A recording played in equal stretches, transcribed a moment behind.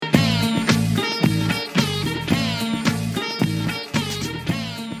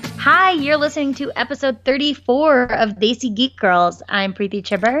you're listening to episode 34 of Desi Geek Girls. I'm Preeti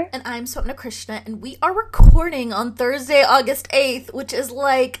Chibber. And I'm Swapna Krishna, and we are recording on Thursday, August 8th, which is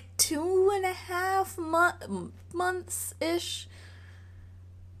like 2.5 months-ish.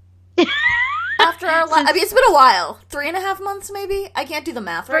 After our last... I mean, it's been a while. 3.5 months, maybe? I can't do the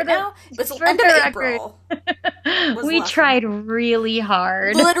math right now. It's the end of April. We tried really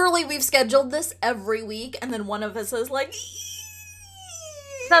hard. Literally, we've scheduled this every week, and then one of us is like...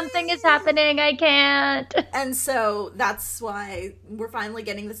 Something is happening, I can't. And so that's why we're finally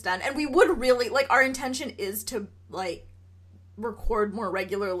getting this done. And we would really, like, our intention is to, like, record more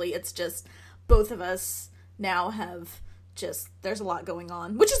regularly. It's just both of us now have just, there's a lot going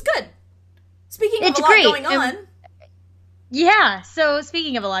on, which is good. Speaking of a lot going on. Yeah, so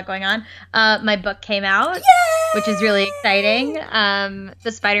speaking of a lot going on, my book came out, Yay! Which is really exciting.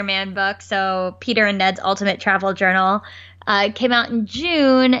 The Spider-Man book, so Peter and Ned's Ultimate Travel Journal. It came out in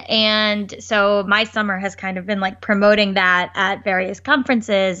June, and so my summer has kind of been like promoting that at various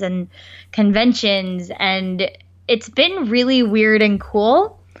conferences and conventions, and it's been really weird and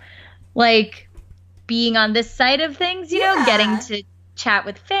cool, like being on this side of things, you know, getting to chat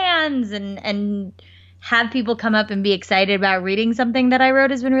with fans and have people come up and be excited about reading something that I wrote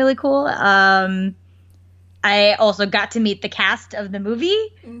has been really cool. I also got to meet the cast of the movie,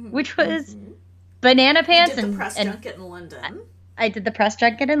 which was Banana Pants. You did the press junket in London. I did the press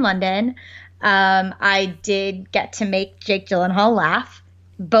junket in London. I did get to make Jake Gyllenhaal laugh,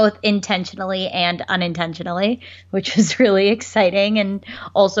 both intentionally and unintentionally, which was really exciting and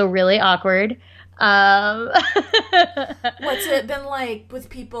also really awkward. What's it been like with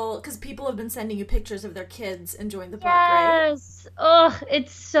people? Because people have been sending you pictures of their kids enjoying the book, right? Yes. Oh,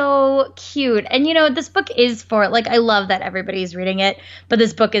 it's so cute. And, you know, this book is for, like, I love that everybody's reading it, but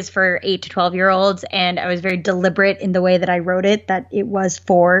this book is for 8 to 12-year-olds, and I was very deliberate in the way that I wrote it, that it was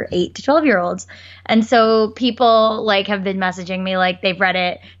for 8 to 12-year-olds. And so people, like, have been messaging me, like, they've read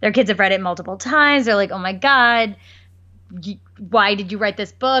it, their kids have read it multiple times. They're like, oh, my God. Why did you write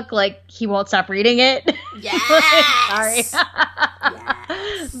this book? Like, he won't stop reading it. Yes! Sorry.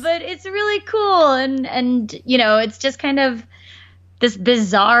 Yes. But it's really cool. And, you know, it's just kind of this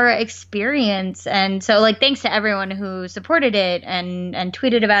bizarre experience. And so, like, thanks to everyone who supported it and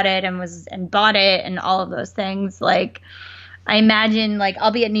tweeted about it and bought it and all of those things. Like, I imagine, like,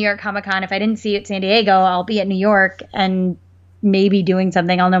 I'll be at New York Comic Con. If I didn't see it at San Diego, I'll be at New York and maybe doing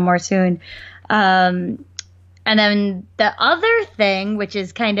something. I'll know more soon. And then the other thing, which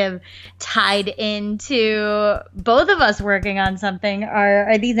is kind of tied into both of us working on something,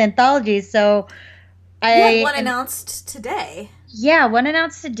 are these anthologies. So one announced today. Yeah, one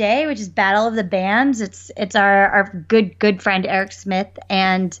announced today, which is Battle of the Bands. It's our good friend Eric Smith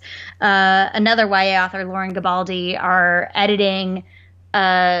and another YA author, Lauren Gabaldi, are editing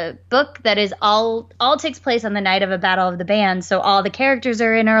a book that is all takes place on the night of a Battle of the Bands. So all the characters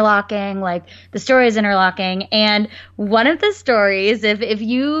are interlocking, like the story is interlocking. And one of the stories, if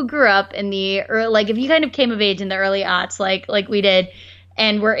you grew up in the early, like if you kind of came of age in the early aughts, like we did,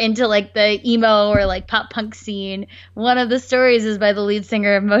 and we're into like the emo or like pop punk scene, one of the stories is by the lead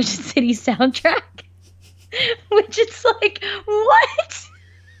singer of Motion City Soundtrack, which is like, what?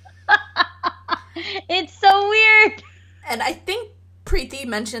 It's so weird. And I think Preeti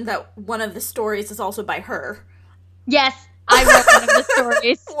mentioned that one of the stories is also by her. Yes, I wrote one of the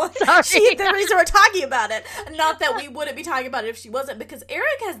stories. Sorry. The reason we're talking about it. Not that we wouldn't be talking about it if she wasn't, because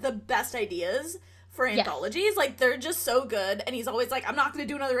Eric has the best ideas for anthologies. Yes. Like, they're just so good, and he's always like, I'm not going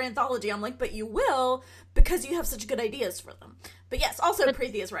to do another anthology. I'm like, but you will, because you have such good ideas for them. But yes, also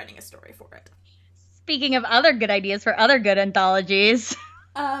Preeti is writing a story for it. Speaking of other good ideas for other good anthologies.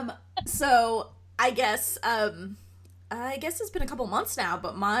 So, I guess it's been a couple months now,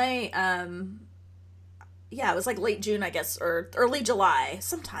 but my, it was like late June, I guess, or early July,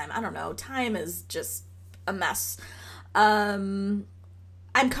 sometime, I don't know, time is just a mess. I'm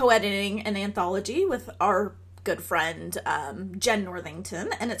co-editing an anthology with our good friend, Jen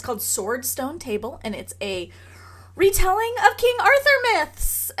Northington, and it's called Swordstone Table, and it's a retelling of King Arthur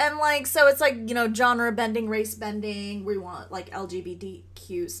myths, and like, so it's like, you know, genre bending, race bending, we want like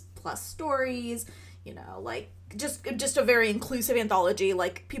LGBTQ plus stories, you know, like, just a very inclusive anthology,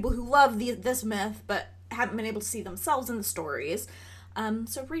 like people who love this myth but haven't been able to see themselves in the stories.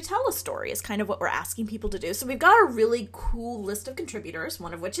 So retell a story is kind of what we're asking people to do. So we've got a really cool list of contributors,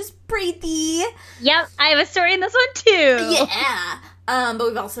 one of which is Preeti. Yep, I have a story in this one too. Yeah. But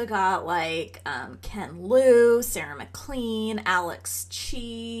we've also got like Ken Liu, Sarah McLean, Alex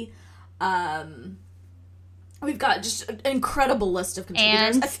Chi, we've got just an incredible list of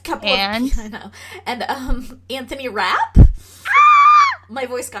contributors. I know. And Anthony Rapp. my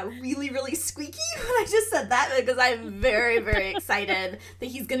voice got really, really squeaky when I just said that, because I'm very, very excited that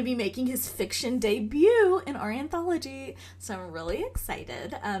he's going to be making his fiction debut in our anthology. So I'm really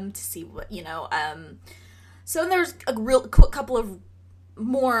excited to see what, so there's a real quick couple of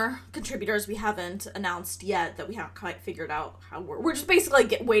more contributors we haven't announced yet that we haven't quite figured out how we're just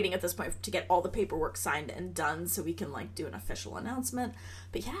basically waiting at this point to get all the paperwork signed and done so we can do an official announcement.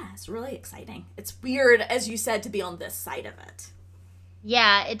 But yeah, it's really exciting. It's weird, as you said, to be on this side of it.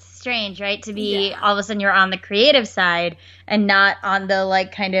 Yeah, it's strange, right? To be all of a sudden you're on the creative side and not on the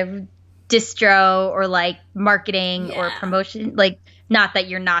kind of distro or marketing or promotion. Not that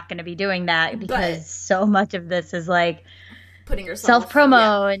you're not going to be doing that, because so much of this is putting yourself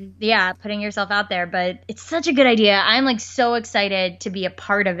self-promo and putting yourself out there. But it's such a good idea. I'm so excited to be a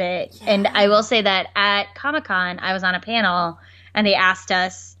part of it. Yeah. And I will say that at Comic-Con, I was on a panel and they asked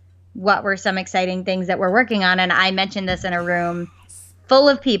us what were some exciting things that we're working on. And I mentioned this in a room full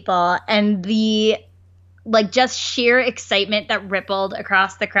of people, and the just sheer excitement that rippled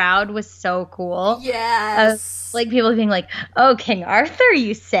across the crowd was so cool. Yes. People being oh, King Arthur,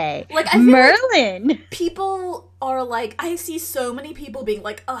 you say? I Merlin. People are I see so many people being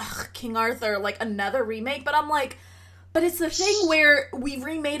ugh, King Arthur, another remake. But I'm but it's the thing where we've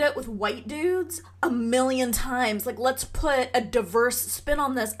remade it with white dudes a million times. Let's put a diverse spin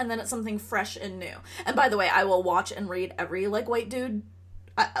on this, and then it's something fresh and new. And by the way, I will watch and read every white dude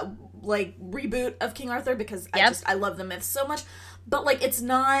reboot of King Arthur, because I love the myth so much. But it's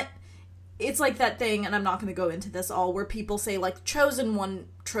not, it's that thing, and I'm not going to go into this all, where people say chosen one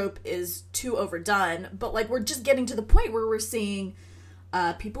trope is too overdone, but we're just getting to the point where we're seeing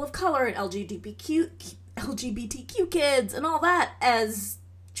people of color and LGBTQ kids and all that as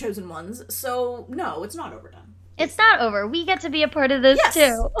chosen ones. So no, it's not overdone. It's not over. We get to be a part of this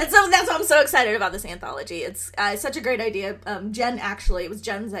too. And so that's why I'm so excited about this anthology. It's such a great idea. It was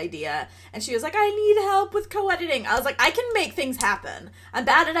Jen's idea, and she was I need help with co-editing. I was I can make things happen. I'm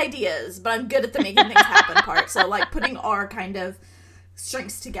bad at ideas, but I'm good at the making things happen part. So putting our kind of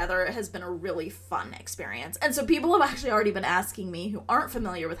strengths together has been a really fun experience. And so people have actually already been asking me, who aren't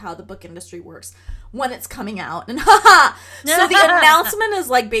familiar with how the book industry works, when it's coming out. And so the announcement is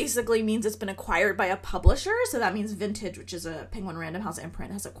basically means it's been acquired by a publisher. So that means Vintage, which is a Penguin Random House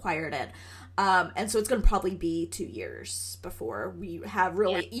imprint, has acquired it. And so it's going to probably be 2 years before we have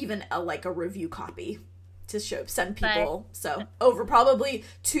really even a review copy to send people. So over probably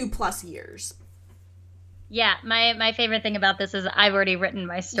 2+ years. Yeah, my favorite thing about this is I've already written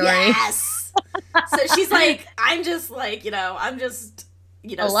my story. Yes! So she's I'm just I'm just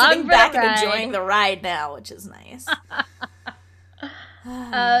sitting back and enjoying the ride now, which is nice.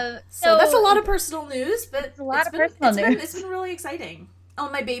 So that's a lot of personal news, but it's been really exciting.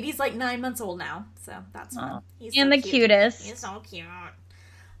 Oh, my baby's 9 months old now, so that's fun. He's and so the cute. Cutest. He's so cute.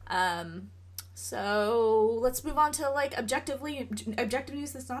 So let's move on to objective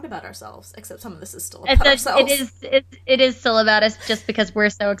news that's not about ourselves, except some of this is still about ourselves. It is still about us, just because we're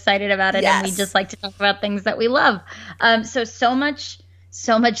so excited about it, and we just like to talk about things that we love. So much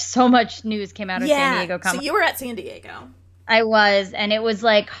news came out of San Diego Comic-Con. So you were at San Diego. I was, and it was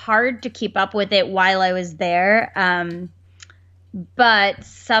hard to keep up with it while I was there. But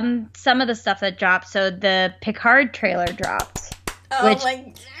some of the stuff that dropped. So the Picard trailer dropped. Oh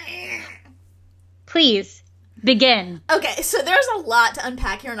my. Please, begin. Okay, so there's a lot to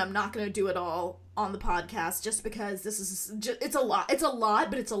unpack here, and I'm not going to do it all on the podcast, just because it's a lot. It's a lot,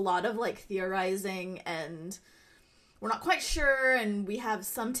 but it's a lot of, theorizing, and we're not quite sure, and we have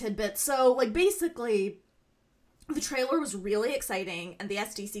some tidbits. So, basically, the trailer was really exciting, and the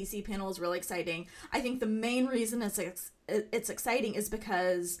SDCC panel was really exciting. I think the main reason it's exciting is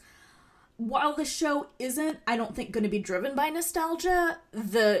because while the show isn't, I don't think, going to be driven by nostalgia,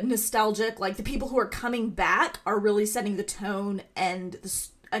 the nostalgic, the people who are coming back are really setting the tone and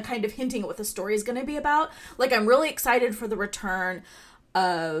kind of hinting at what the story is going to be about. I'm really excited for the return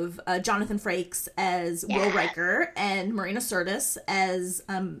of Jonathan Frakes as Will Riker and Marina Sirtis as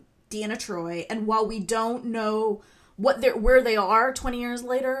Deanna Troi. And while we don't know where they are 20 years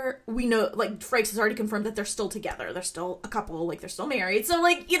later, we know, Frakes has already confirmed that they're still together. They're still a couple, they're still married. So,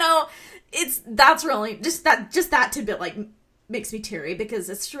 that's really, just that tidbit, makes me teary, because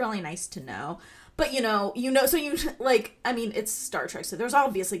it's really nice to know. But, it's Star Trek, so there's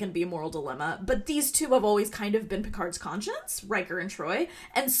obviously going to be a moral dilemma. But these two have always kind of been Picard's conscience, Riker and Troi.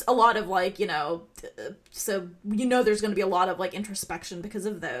 And a lot of, so, there's going to be a lot of, introspection because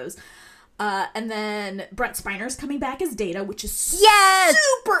of those. And then Brent Spiner's coming back as Data, which is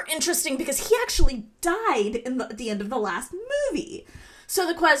super interesting, because he actually died at the end of the last movie. So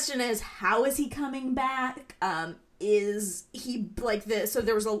the question is, how is he coming back? is he like this? So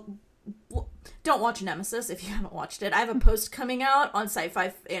there was a. Don't watch Nemesis if you haven't watched it. I have a post coming out on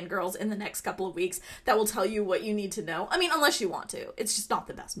Sci-Fi Fangirls in the next couple of weeks that will tell you what you need to know. I mean, unless you want to. It's just not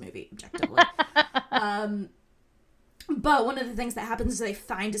the best movie, objectively. But one of the things that happens is they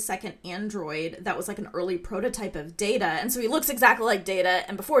find a second android that was like an early prototype of Data, and so he looks exactly like Data,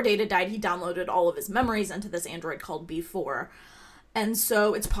 and before Data died, he downloaded all of his memories into this android called B4. And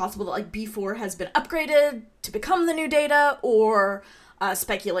so it's possible that like B4 has been upgraded to become the new Data, or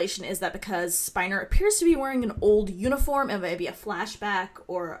speculation is that because Spiner appears to be wearing an old uniform, and maybe a flashback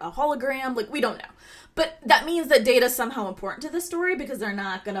or a hologram, like, we don't know. But that means that Data's somehow important to this story, because they're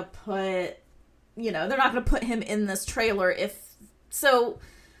not gonna put, they're not gonna put him in this trailer if so.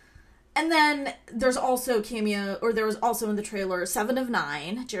 And then there's also there was also in the trailer 7 of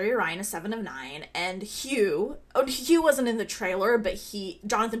 9. Jerry Ryan is 7 of 9, and Hugh wasn't in the trailer, but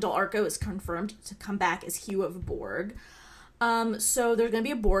Jonathan Del Arco is confirmed to come back as Hugh of Borg. So there's going to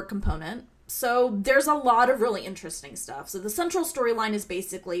be a Borg component. So there's a lot of really interesting stuff. So the central storyline is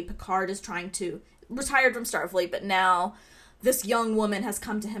basically Picard is retired from Starfleet, but now this young woman has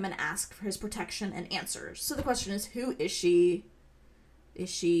come to him and asked for his protection and answers. So the question is, who is she? Is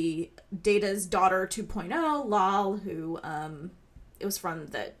she Data's daughter 2.0, Lal, who, it was from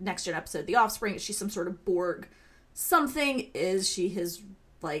the Next Gen episode, The Offspring? Is she some sort of Borg something? Is she his,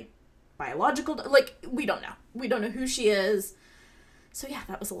 biological, we don't know. We don't know who she is. So yeah,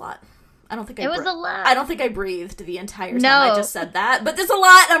 that was a lot. I don't think I breathed the entire time I just said that, but there's a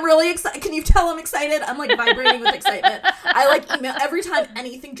lot. I'm really excited. Can you tell I'm excited? I'm vibrating with excitement. I email every time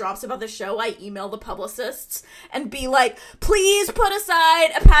anything drops about the show. I email the publicists and be like, please put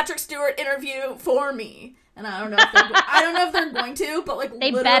aside a Patrick Stewart interview for me. And I don't know if they're going to, but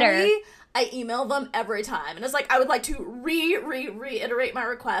they literally, better. I email them every time, and it's I would like to reiterate my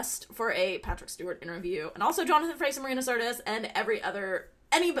request for a Patrick Stewart interview, and also Jonathan Frakes and Marina Sirtis, and anybody.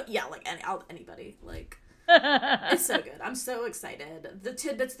 It's so good. I'm so excited. The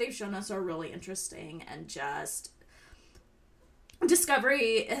tidbits they've shown us are really interesting, and just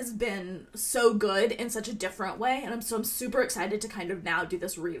Discovery has been so good in such a different way, and I'm super excited to kind of now do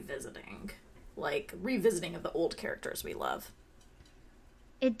this revisiting of the old characters we love.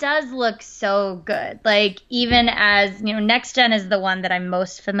 It does look so good. Even as, Next Gen is the one that I'm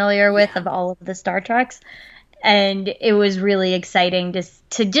most familiar with of all of the Star Treks. And it was really exciting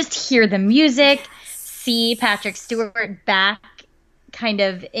to just hear the music, see Patrick Stewart back kind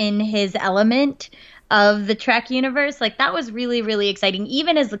of in his element of the Trek universe. That was really, really exciting,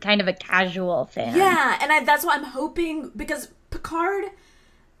 even as kind of a casual fan. Yeah, and that's what I'm hoping, because Picard,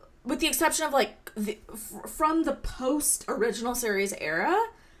 with the exception of from the post-original series era,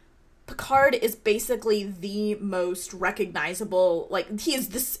 Picard is basically the most recognizable, he is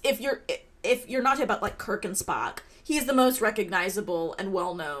this, if you're not talking about Kirk and Spock, he is the most recognizable and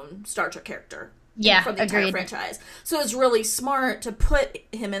well-known Star Trek character from the entire franchise. So it's really smart to put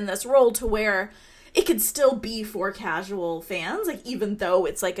him in this role to where it could still be for casual fans, even though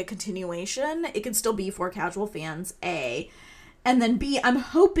it's a continuation, it could still be for casual fans, A. And then B, I'm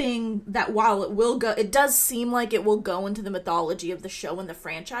hoping that while it does seem like it will go into the mythology of the show and the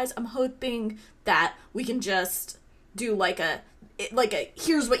franchise, I'm hoping that we can just do a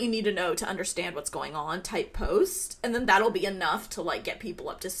here's what you need to know to understand what's going on type post, and then that'll be enough to get people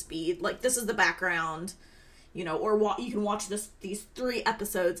up to speed. This is the background, or you can watch these 3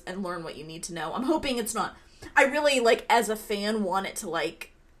 episodes and learn what you need to know. I'm hoping it's not. I really as a fan want it to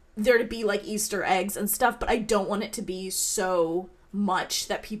there to be Easter eggs and stuff, but I don't want it to be so much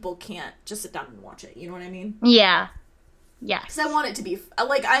that people can't just sit down and watch it. You know what I mean? Yeah. Yes. Because I want it to be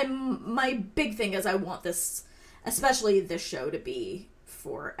my big thing is I want this, especially this show, to be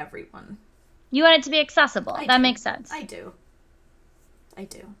for everyone. You want it to be accessible. That makes sense. I do.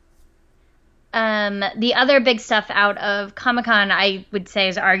 The other big stuff out of Comic-Con, I would say,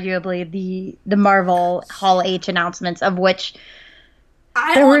 is arguably the Marvel Hall H announcements, of which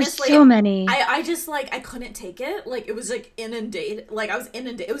there were so many. I just I couldn't take it. It was inundated. I was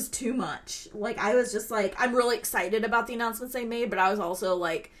inundated. It was too much. I was just I'm really excited about the announcements they made, but I was also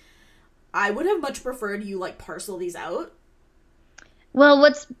I would have much preferred you parcel these out. Well,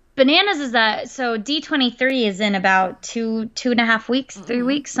 what's bananas is that D23 is in about 2.5 weeks, 3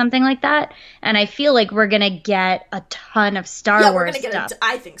 weeks, something like that, and I feel we're gonna get a ton of Star Wars stuff.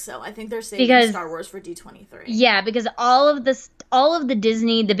 I think so. I think they're saving Star Wars for D23. Yeah, because all of the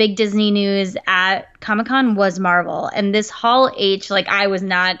Disney, the big Disney news at Comic-Con was Marvel, and this Hall H, I was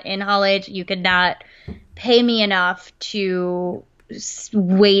not in Hall H. You could not pay me enough to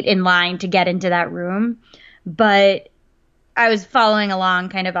wait in line to get into that room, but I was following along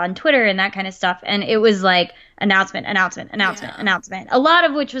kind of on Twitter and that kind of stuff, and it was like announcement. A lot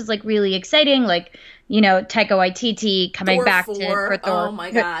of which was like really exciting, like, Taika Waititi coming Thor back 4. for Thor. Oh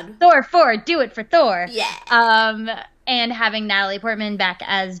my god. Thor 4, do it for Thor. Yeah. And having Natalie Portman back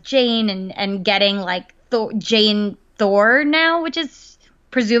as Jane and getting like Jane Thor now, which is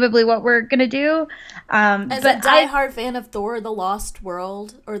presumably what we're gonna do. As a diehard fan of Thor: The Lost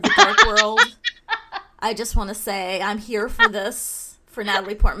World or The Dark World, I just want to say I'm here for this, for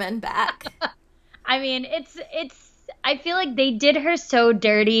Natalie Portman back. I mean, it's. I feel like they did her so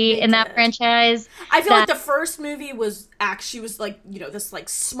dirty in that franchise. I feel like the first movie was she was like, this like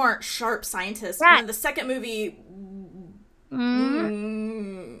smart, sharp scientist, and then the second movie.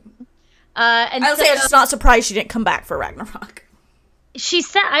 And I would say I'm just not surprised she didn't come back for Ragnarok. She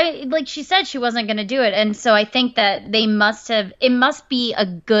said she wasn't going to do it, and so I think that it must be a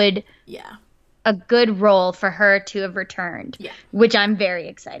good role for her to have returned, which I'm very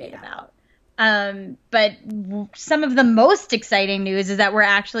excited about. But some of the most exciting news is that we're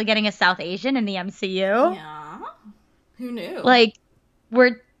actually getting a South Asian in the MCU. Yeah. Who knew? Like,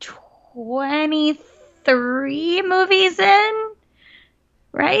 we're 23 movies in,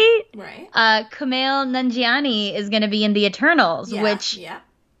 right? Right. Kumail Nanjiani is going to be in the Eternals, which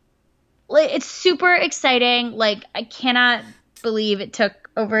it's super exciting. Like, I cannot believe it took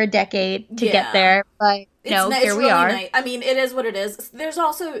over a decade to get there, but here we really are. Nice. I mean, it is what it is. There's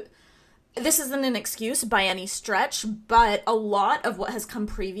also, this isn't an excuse by any stretch, but a lot of what has come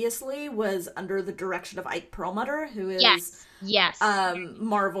previously was under the direction of Ike Perlmutter, who is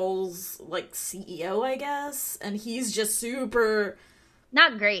Marvel's like CEO, I guess, and he's just super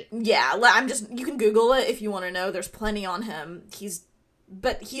not great. Yeah, you can Google it if you want to know. There's plenty on him. He has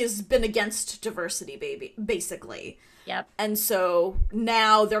been against diversity, basically. Yep. And so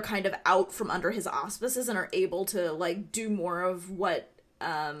now they're kind of out from under his auspices and are able to like do more of what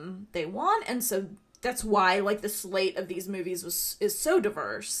they want, and so that's why like the slate of these movies is so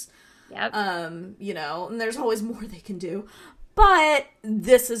diverse. Yep. And there's always more they can do, but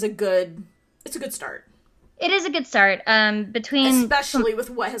this is a good start. It is a good start. Especially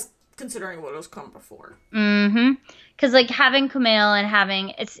with considering what has come before. Mm-hmm. Because like having Kumail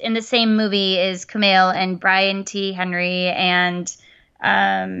and it's in the same movie is Kumail and Brian T. Henry and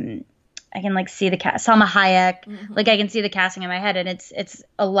I can like see the cast, Salma Hayek. Mm-hmm. Like I can see the casting in my head, and it's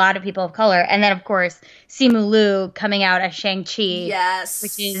a lot of people of color. And then of course Simu Liu coming out as Shang-Chi. Yes,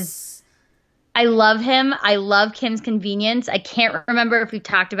 which is, I love him. I love Kim's Convenience. I can't remember if we've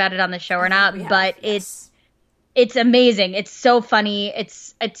talked about it on the show or not, but it's amazing. It's so funny.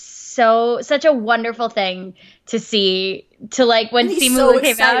 It's such a wonderful thing to see. To like when Simu Liu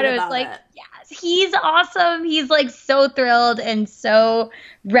came out, it was like. He's awesome. He's like so thrilled and so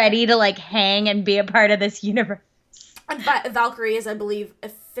ready to like hang and be a part of this universe. And Valkyrie is, I believe,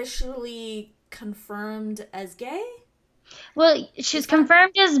 officially confirmed as gay. Well, she's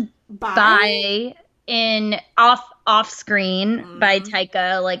confirmed as bi in off screen by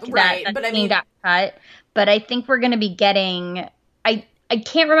Taika, like that scene got cut. But I think we're going to be getting. I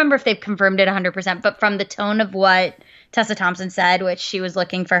can't remember if they've confirmed it 100%, but from the tone of what Tessa Thompson said, which she was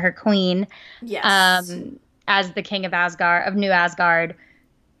looking for her queen, as the king of New Asgard.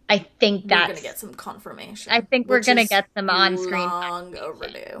 I think we're going to get some confirmation. I think we're going to get some on-screen. Long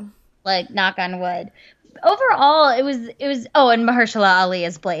overdue. Like, knock on wood. Overall, it was. Oh, and Mahershala Ali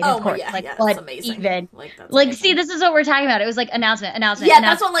as Blade, of course. Yeah, that's amazing. Even amazing. See, this is what we're talking about. It was like announcement. Yeah,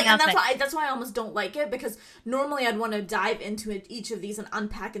 that's what and that's why I almost don't like it, because normally I'd want to dive into each of these and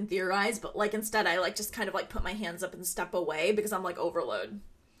unpack and theorize, but like instead I like just kind of like put my hands up and step away because I'm like overload.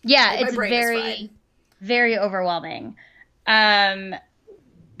 Yeah, like, it's very, very overwhelming.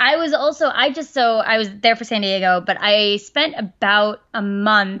 I was there for San Diego, but I spent about a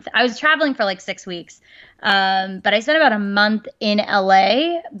month. I was traveling for like 6 weeks. But I spent about a month in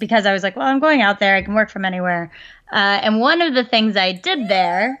LA because I was like, well, I'm going out there. I can work from anywhere. And one of the things I did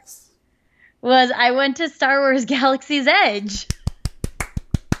there was I went to Star Wars Galaxy's Edge.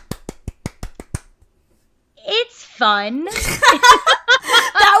 It's fun. That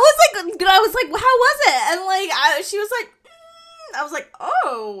was like, I was like, how was it? And like, she was like, I was like,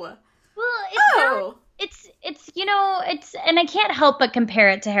 oh. Well, it's and I can't help but compare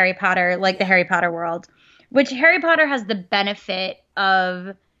it to Harry Potter, like the Harry Potter world, which Harry Potter has the benefit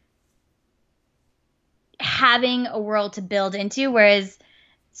of having a world to build into, whereas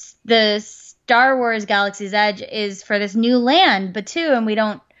the Star Wars Galaxy's Edge is for this new land, Batuu, and we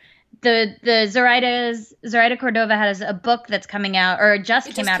don't. The Zoraida Cordova has a book that's coming out, or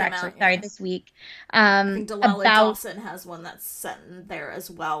just came out this week. I think Delilah Dawson has one that's set in there as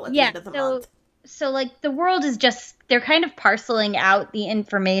well at the end of the month. So like the world is just they're kind of parceling out the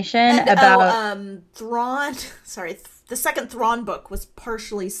information And about Thrawn, sorry, the second Thrawn book was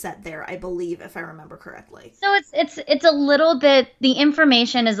partially set there, I believe, if I remember correctly. so it's a little bit the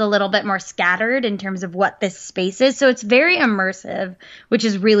information is a little bit more scattered in terms of what this space is. So it's very immersive, which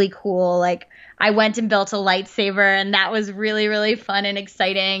is really cool. Like I went and built a lightsaber and that was really, really fun and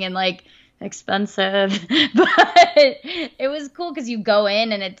exciting and like expensive. But it was cool because you go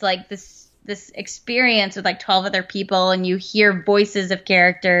in and it's like this experience with like 12 other people and you hear voices of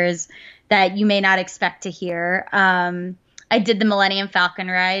characters that you may not expect to hear. I did the Millennium Falcon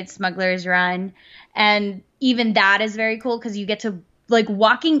ride, Smuggler's Run, and even that is very cool because you get to like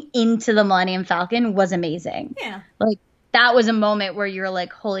walking into the Millennium Falcon was amazing. Yeah. Like that was a moment where you're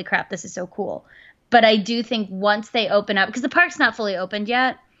like, holy crap, this is so cool. But I do think once they open up, because the park's not fully opened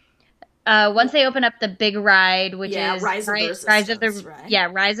yet, once they open up the big ride, which is Rise of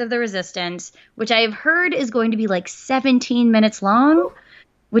the Resistance, which I have heard is going to be like 17 minutes long,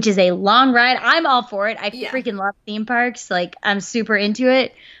 which is a long ride. I'm all for it. I freaking love theme parks. Like I'm super into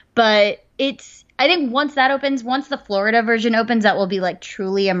it. But I think once that opens, once the Florida version opens, that will be like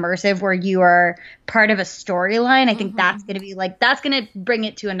truly immersive where you are part of a storyline. I think that's going to be like, that's going to bring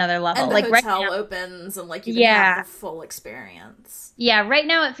it to another level. And the like hotel right now, opens and like you can have the full experience. Yeah, right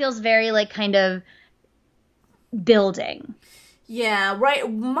now it feels very like kind of building. Yeah,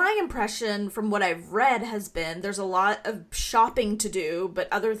 right. My impression from what I've read has been there's a lot of shopping to do, but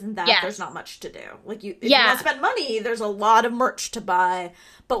other than that, there's not much to do. Like if you want to spend money, there's a lot of merch to buy,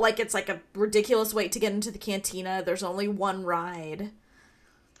 but like it's like a ridiculous wait to get into the cantina. There's only one ride.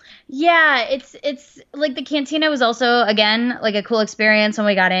 Yeah, it's like the cantina was also again like a cool experience when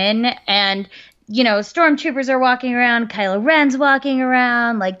we got in, and you know, stormtroopers are walking around, Kylo Ren's walking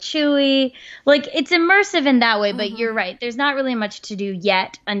around, like Chewie. Like, it's immersive in that way, but you're right. There's not really much to do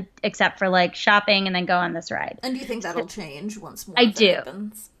yet, except for, like, shopping and then go on this ride. And do you think that'll change once more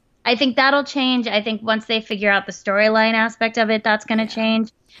happens? I think that'll change. I think once they figure out the storyline aspect of it, that's going to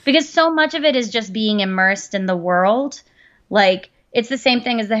change. Because so much of it is just being immersed in the world. Like, it's the same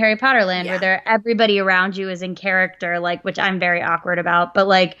thing as the Harry Potter land, where everybody around you is in character, like, which I'm very awkward about. But,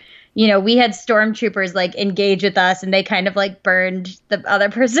 like, you know, we had stormtroopers like engage with us and they kind of like burned the other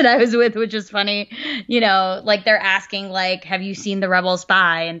person I was with, which was funny. You know, like they're asking like, have you seen the Rebel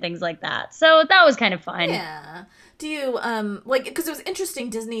Spy and things like that. So that was kind of fun. Yeah. Do you, like, because it was interesting,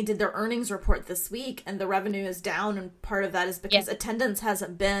 Disney did their earnings report this week and the revenue is down, and part of that is because attendance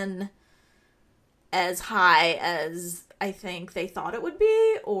hasn't been as high as I think they thought it would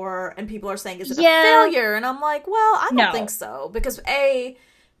be, and people are saying, is it a failure? And I'm like, well, I don't think so, because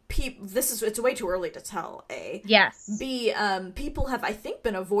it's way too early to tell, A. Yes. B, people have, I think,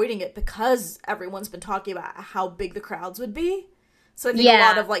 been avoiding it because everyone's been talking about how big the crowds would be. So I think a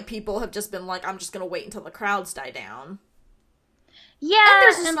lot of, like, people have just been like, I'm just going to wait until the crowds die down. Yeah. And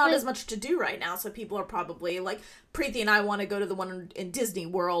there's just not as much to do right now, so people are probably, like, Preeti and I want to go to the one in Disney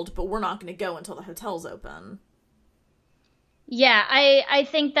World, but we're not going to go until the hotel's open. Yeah, I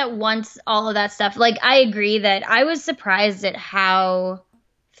think that once all of that stuff, like, I agree that I was surprised at how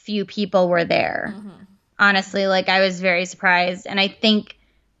few people were there. Honestly, like I was very surprised, and I think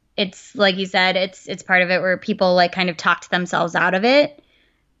it's like you said, it's part of it where people like kind of talked themselves out of it.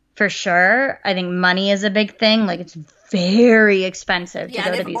 For sure, I think money is a big thing. Like it's very expensive to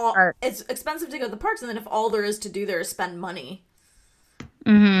go to these parks. It's expensive to go to the parks, and then if all there is to do there is spend money,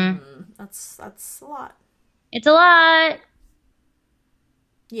 that's a lot. It's a lot.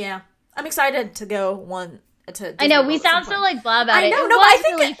 Yeah, I'm excited to go I know we sound so like blah about it. I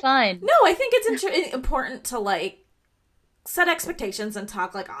think really fun. No, I think it's important to like set expectations and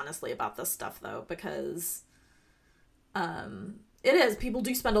talk like honestly about this stuff though, because it is, people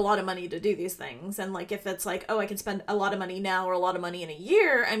do spend a lot of money to do these things, and like if it's like, oh, I can spend a lot of money now or a lot of money in a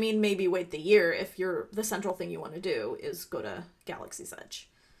year, I mean maybe wait the year if the central thing you want to do is go to Galaxy's Edge.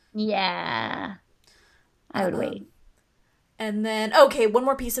 Yeah, I would wait. And then, okay, one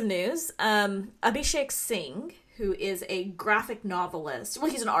more piece of news. Abhishek Singh, who is a graphic novelist. Well,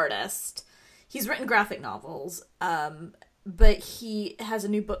 he's an artist. He's written graphic novels. But he has a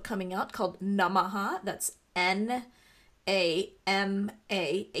new book coming out called Namaha. That's Namaha. And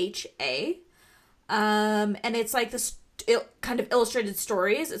it's like this kind of illustrated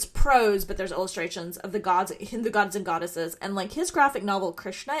stories. It's prose, but there's illustrations of the gods, Hindu gods and goddesses. And like his graphic novel,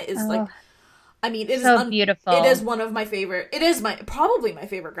 Krishna, is like... I mean, it is so beautiful. It is one of my favorite. It is probably my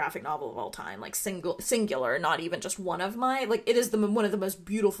favorite graphic novel of all time. Like singular, not even just one of my. Like it is one of the most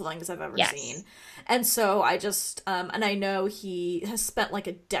beautiful things I've ever seen. And so I just and I know he has spent like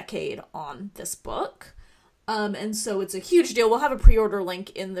a decade on this book. And so it's a huge deal. We'll have a pre-order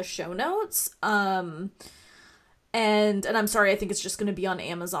link in the show notes. And I'm sorry, I think it's just going to be on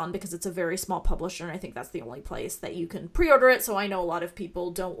Amazon because it's a very small publisher, and I think that's the only place that you can pre-order it. So I know a lot of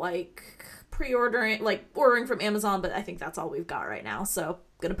people don't like ordering from Amazon, but I think that's all we've got right now. So I'm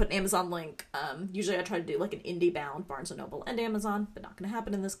going to put an Amazon link. Usually I try to do like an indie-bound Barnes & Noble and Amazon, but not going to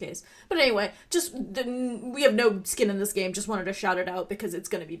happen in this case. But anyway, we have no skin in this game. Just wanted to shout it out because it's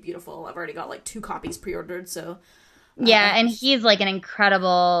going to be beautiful. I've already got like 2 copies pre-ordered, so... Yeah, and he's like an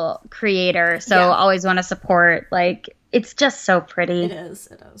incredible creator, so always want to support. Like, it's just so pretty. It is.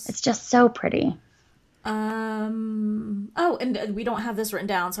 It's just so pretty. Oh, and we don't have this written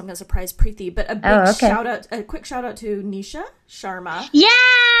down, so I'm going to surprise Preeti, but a quick shout out to Nisha Sharma.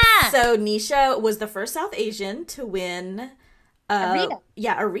 Yeah! So Nisha was the first South Asian to win Arita.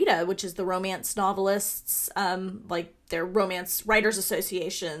 Yeah, Arita, which is the romance novelists, like their Romance Writers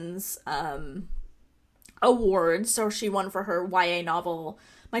Association's award. So she won for her YA novel,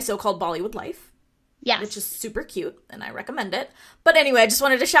 My So-Called Bollywood Life. Yes. Which is super cute, and I recommend it. But anyway, I just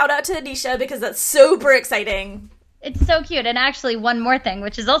wanted to shout out to Anisha because that's super exciting. It's so cute. And actually, one more thing,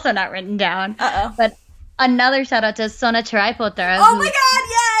 which is also not written down. But another shout out to Sona Chiraipotra. Oh my god,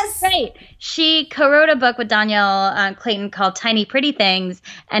 yes! Right. She co-wrote a book with Danielle Clayton called Tiny Pretty Things,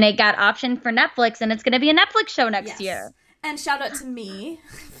 and it got optioned for Netflix, and it's going to be a Netflix show next year. And shout out to me.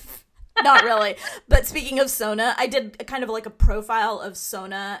 Not really. But speaking of Sona, I did kind of like a profile of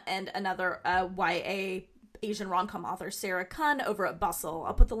Sona and another YA Asian rom-com author, Sarah Kun, over at Bustle.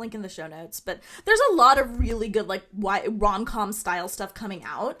 I'll put the link in the show notes. But there's a lot of really good like rom-com style stuff coming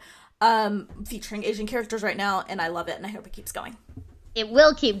out featuring Asian characters right now, and I love it, and I hope it keeps going. It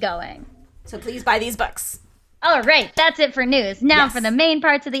will keep going. So please buy these books. All right, that's it for news. Now for the main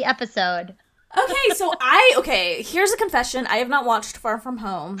parts of the episode. Okay, here's a confession. I have not watched Far From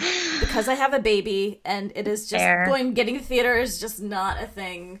Home because I have a baby, and it is just getting to theater is just not a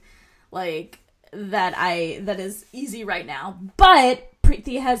thing like that is easy right now. But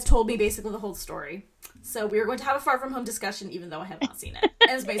Preeti has told me basically the whole story. So we are going to have a Far From Home discussion even though I have not seen it.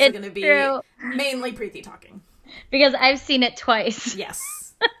 And it's basically going to be mainly Preeti talking. Because I've seen it twice. Yes.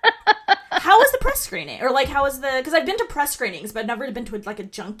 How was the press screening? Or, like, how was because I've been to press screenings, but I've never been to, like, a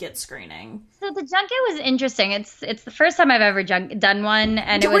junket screening. So the junket was interesting. It's the first time I've ever done one,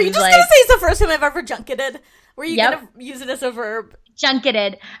 and Were you just going to say it's the first time I've ever junketed? Were you going to use it as a verb?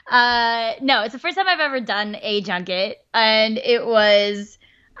 Junketed. No, it's the first time I've ever done a junket, and it was...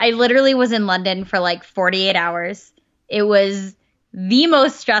 I literally was in London for, like, 48 hours. It was the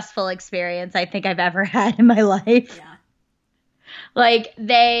most stressful experience I think I've ever had in my life. Yeah. Like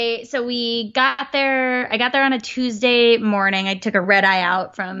so we got there. I got there on a Tuesday morning. I took a red eye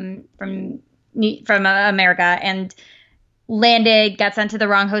out from America and landed. Got sent to the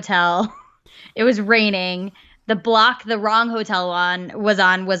wrong hotel. It was raining. The block the wrong hotel was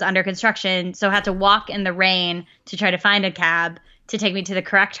under construction, so I had to walk in the rain to try to find a cab to take me to the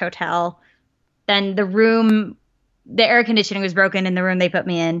correct hotel. Then the air conditioning was broken in the room they put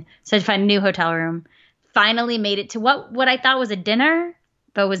me in, so I had to find a new hotel room. Finally made it to what I thought was a dinner,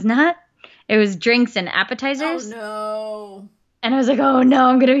 but was not. It was drinks and appetizers. Oh, no. And I was like, oh, no,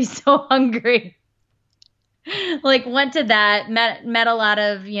 I'm going to be so hungry. Like, went to that, met a lot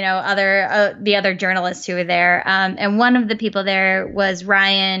of, the other journalists who were there. And one of the people there was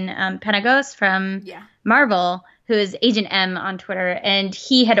Ryan Penagos from Marvel, who is Agent M on Twitter. And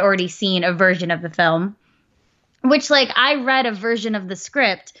he had already seen a version of the film, which, like, I read a version of the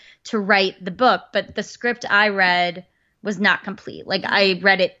script to write the book, but the script I read was not complete. Like, I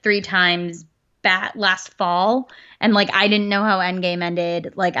read it 3 times last fall, and, like, I didn't know how Endgame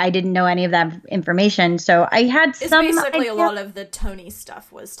ended. Like, I didn't know any of that information, so I had It's basically a lot of the Tony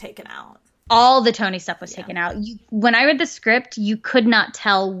stuff was taken out. All the Tony stuff was taken out. When I read the script, you could not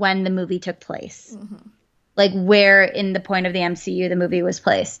tell when the movie took place. Mm-hmm. Like, where in the point of the MCU the movie was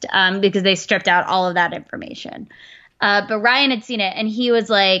placed, because they stripped out all of that information. But Ryan had seen it, and he was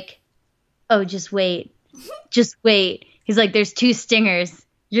like, oh, just wait. Just wait. He's like, there's 2 stingers.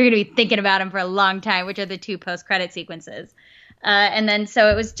 You're going to be thinking about them for a long time, which are the 2 post-credit sequences. And then, so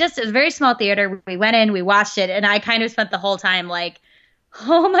it was a very small theater. We went in, we watched it, and I kind of spent the whole time like,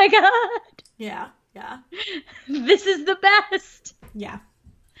 oh my God. Yeah. This is the best. Yeah.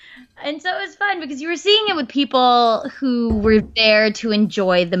 And so it was fun because you were seeing it with people who were there to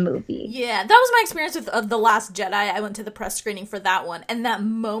enjoy the movie. Yeah, that was my experience with The Last Jedi. I went to the press screening for that one. And that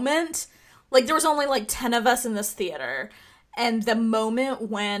moment, like, there was only, like, 10 of us in this theater. And the moment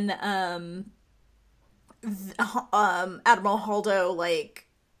when Admiral Holdo, like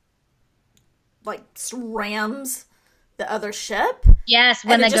rams the other ship, Yes,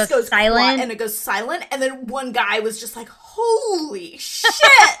 when it it goes silent. And it goes silent, and then one guy was just like, holy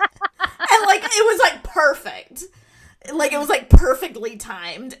shit! And, like, it was, like, perfect. Like, it was, like, perfectly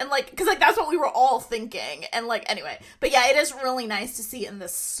timed. And, like, because, like, that's what we were all thinking. And, like, anyway. But, yeah, it is really nice to see in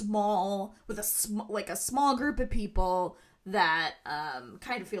this small, with a small group of people that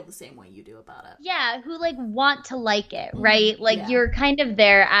kind of feel the same way you do about it. Yeah, who, like, want to like it, right? Like, you're kind of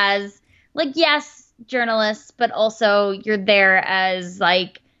there as, like, yes, journalists, but also you're there as,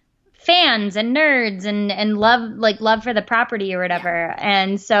 like, fans and nerds and love for the property or whatever.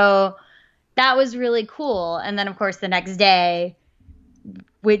 And so that was really cool. And then, of course, the next day,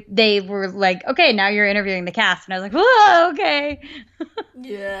 they were like, okay, now you're interviewing the cast. And I was like, whoa, okay.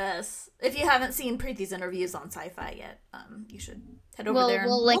 Yes. If you haven't seen Preeti's interviews on Sci-Fi yet, you should head over there and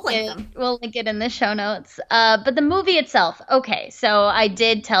we'll link them. We'll link it in the show notes. But the movie itself, okay, so I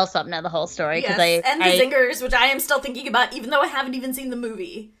did tell Swapna the whole story. Yes, and the zingers, which I am still thinking about, even though I haven't even seen the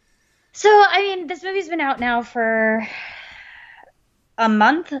movie. So, I mean, this movie's been out now for a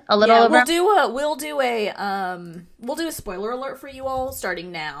month, a little over. We'll do a spoiler alert for you all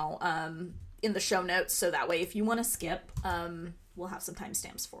starting now in the show notes, so that way if you want to skip, we'll have some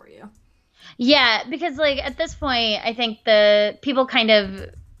timestamps for you. Yeah, because, like, at this point, I think the people kind of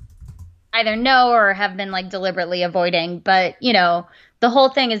either know or have been, like, deliberately avoiding, but, you know, the whole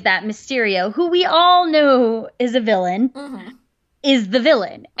thing is that Mysterio, who we all know is a villain, is the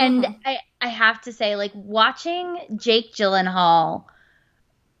villain. And I have to say, like, watching Jake Gyllenhaal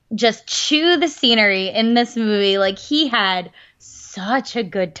just chew the scenery in this movie, like, he had such a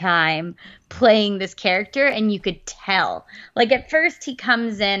good time playing this character, and you could tell. Like, at first he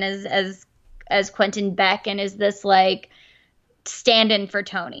comes in as Quentin Beck and is this, like, stand-in for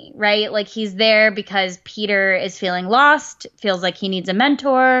Tony, right? Like, he's there because Peter is feeling lost, feels like he needs a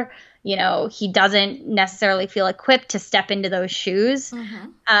mentor. You know, he doesn't necessarily feel equipped to step into those shoes.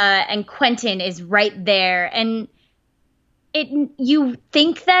 And Quentin is right there. And you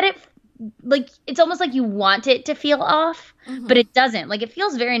think that it's almost like you want it to feel off, but it doesn't. Like, it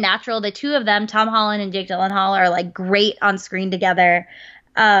feels very natural. The two of them, Tom Holland and Jake Gyllenhaal, are, like, great on screen together.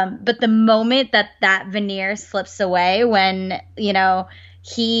 But the moment that veneer slips away, when, you know,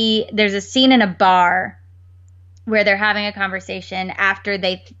 there's a scene in a bar where they're having a conversation after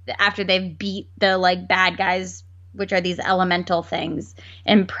they've beat the, like, bad guys, which are these elemental things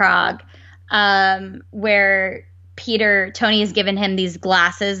in Prague, where Tony has given him these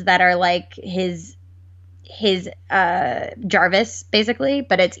glasses that are like his Jarvis, basically,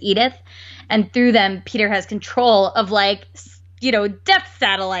 but it's Edith. And through them, Peter has control of, like, you know, depth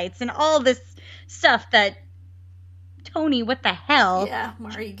satellites and all this stuff that Tony, what the hell? Yeah,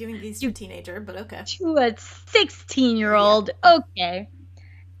 why are you giving these to a teenager? But okay. To a 16-year-old. Yeah. Okay.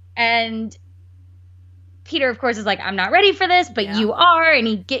 And Peter, of course, is like, I'm not ready for this, but you are. And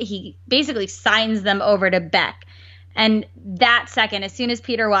he basically signs them over to Beck. And that second, as soon as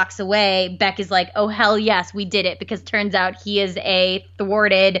Peter walks away, Beck is like, oh, hell yes, we did it. Because turns out he is a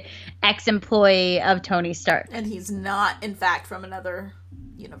thwarted ex-employee of Tony Stark. And he's not, in fact, from another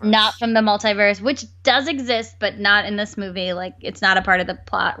universe. Not from the multiverse, which does exist, but not in this movie. Like, it's not a part of the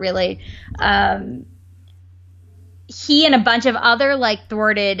plot, really. He and a bunch of other, like,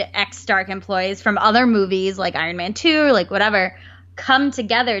 thwarted ex-Stark employees from other movies, like Iron Man 2 or, like, whatever, come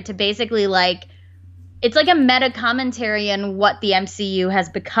together to basically, like, it's like a meta commentary on what the MCU has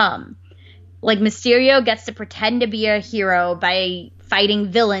become. Like, Mysterio gets to pretend to be a hero by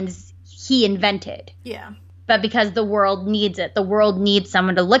fighting villains he invented. Yeah. But because the world needs it. The world needs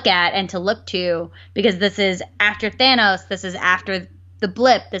someone to look at and to look to, because this is after Thanos, this is after the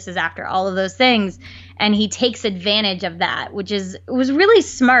blip, this is after all of those things. And he takes advantage of that, which was really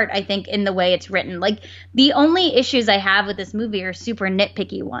smart, I think, in the way it's written. Like, the only issues I have with this movie are super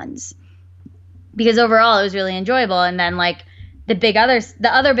nitpicky ones. Because overall it was really enjoyable. And then, like, the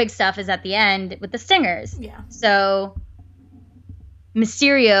other big stuff is at the end with the stingers. Yeah. So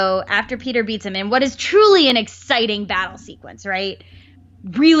Mysterio, after Peter beats him in what is truly an exciting battle sequence, right?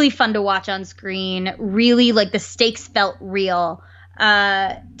 Really fun to watch on screen. Really, like, the stakes felt real.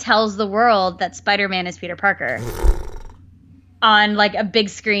 Tells the world that Spider-Man is Peter Parker on, like, a big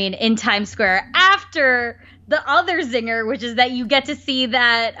screen in Times Square after the other zinger, which is that you get to see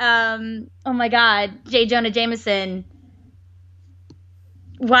that, oh my God, J. Jonah Jameson.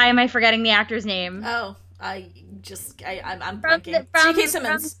 Why am I forgetting the actor's name? Oh, I'm blanking. J.K.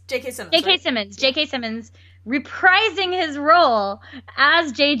 Simmons. J.K. Simmons reprising his role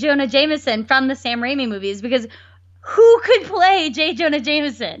as J. Jonah Jameson from the Sam Raimi movies, because who could play J. Jonah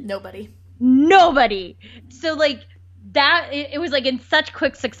Jameson? Nobody. So, like, that, it was, like, in such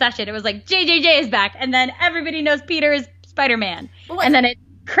quick succession. It was like, JJJ is back, and then everybody knows Peter is Spider-Man. And then it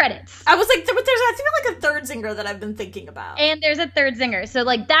credits. I was like, there's I feel like a third zinger that I've been thinking about. And there's a third zinger. So,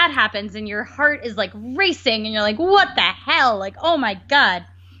 like, that happens, and your heart is, like, racing, and you're like, what the hell? Like, oh, my God.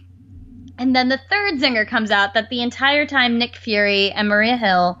 And then the third zinger comes out that the entire time Nick Fury and Maria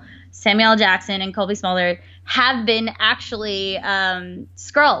Hill, Samuel L. Jackson, and Colby Smulders have been actually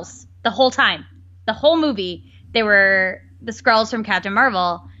Skrulls the whole time. The whole movie, they were the Skrulls from Captain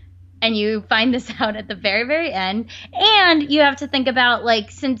Marvel. And you find this out at the very, very end. And you have to think about,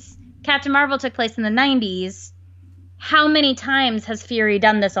 like, since Captain Marvel took place in the 90s, how many times has Fury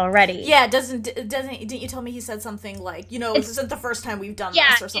done this already? Yeah, didn't you tell me he said something like, this isn't the first time we've done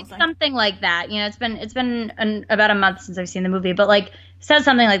this or something? It's something like that. It's been about a month since I've seen the movie, but, like, says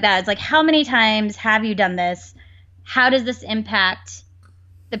something like that. It's like, how many times have you done this? How does this impact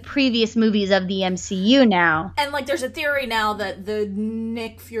the previous movies of the MCU now? And, like, there's a theory now that the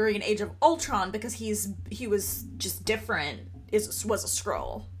Nick Fury in Age of Ultron, because he was just different, was a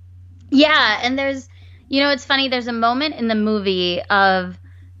Skrull. Yeah, and there's, it's funny, there's a moment in the movie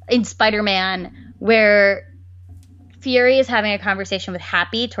in Spider-Man where Fury is having a conversation with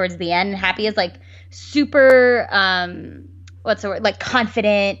Happy towards the end, and Happy is, like, super, what's the word, like,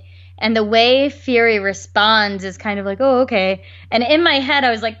 confident. And the way Fury responds is kind of like, oh, okay. And in my head,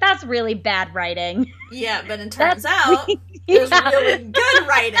 I was like, that's really bad writing. Yeah, but it turns out it was really good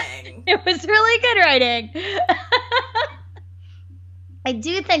writing. It was really good writing. I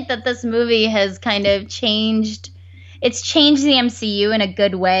do think that this movie has kind of changed. It's changed the MCU in a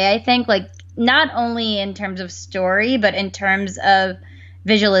good way, I think. Like, not only in terms of story, but in terms of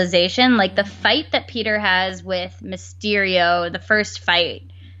visualization. Like, the fight that Peter has with Mysterio, the first fight,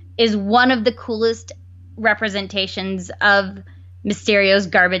 is one of the coolest representations of Mysterio's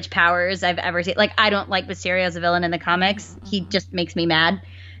garbage powers I've ever seen. Like, I don't like Mysterio as a villain in the comics. He just makes me mad.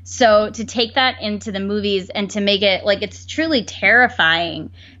 So to take that into the movies and to make it, like, it's truly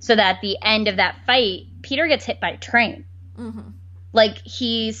terrifying, so that at the end of that fight, Peter gets hit by a train. Mm-hmm. Like,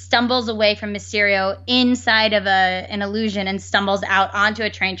 he stumbles away from Mysterio inside of an illusion and stumbles out onto a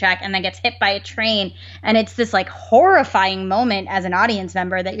train track and then gets hit by a train. And it's this, like, horrifying moment as an audience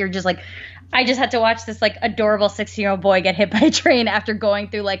member that you're just like, I just had to watch this, like, adorable 16-year-old boy get hit by a train after going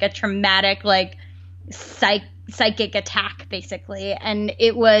through, like, a traumatic, like, psychic attack, basically. And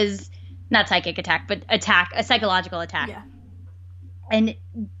it was not psychic attack, but a psychological attack. Yeah. And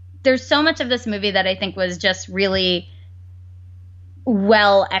there's so much of this movie that I think was just really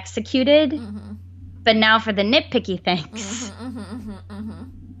well executed. Mm-hmm. But now for the nitpicky things.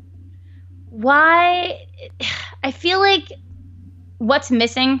 Why? I feel like what's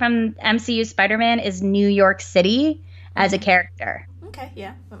missing from MCU Spider-Man is New York City as a character. Okay,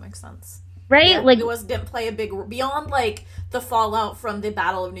 yeah, that makes sense. Right? Yeah, like, it didn't play a big, beyond, like, the fallout from the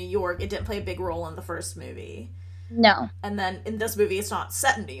Battle of New York, it didn't play a big role in the first movie. No. And then in this movie, it's not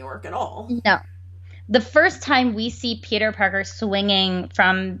set in New York at all. No. The first time we see Peter Parker swinging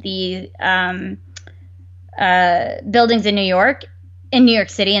from the buildings in New York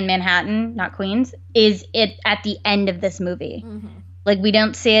City, in Manhattan, not Queens, is it at the end of this movie. Mm-hmm. Like, we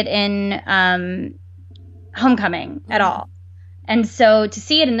don't see it in Homecoming at all. And so to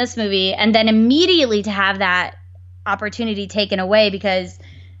see it in this movie, and then immediately to have that opportunity taken away because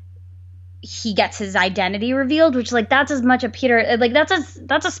he gets his identity revealed, which, like, that's as much a Peter, like, that's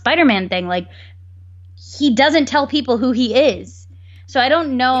a Spider-Man thing. Like, he doesn't tell people who he is. So I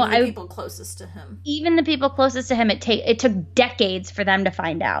don't know. Even the people closest to him. Even the people closest to him, it took decades for them to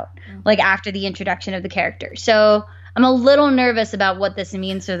find out, like, after the introduction of the character. So I'm a little nervous about what this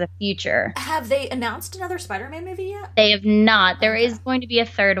means for the future. Have they announced another Spider-Man movie yet? They have not. There is going to be a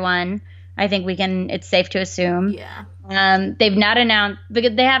third one. I think it's safe to assume. Yeah. They've not announced,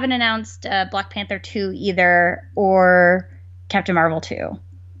 because they haven't announced Black Panther 2 either, or Captain Marvel 2.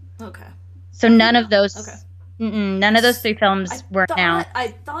 Okay. So none of those. Okay. None of those three films were announced. I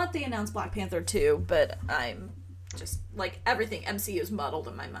thought they announced Black Panther 2, but I'm just, like, everything MCU is muddled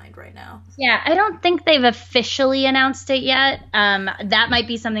in my mind right now. Yeah, I don't think they've officially announced it yet. That might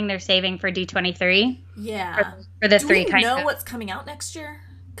be something they're saving for D23. Yeah. For the three. Do we know what's coming out next year?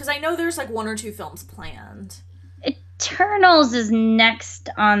 Because I know there's, like, 1 or 2 films planned. Eternals is next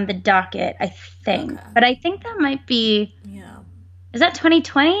on the docket, I think. Okay. But I think that might be... Yeah. Is that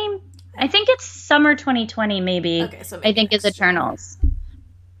 2020? I think it's summer 2020, maybe. Okay, so maybe I think it's Eternals.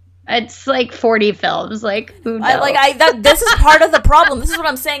 It's like 40 films. Like, who knows? This is part of the problem. This is what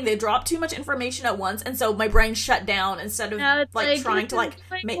I'm saying. They dropped too much information at once, and so my brain shut down instead of trying to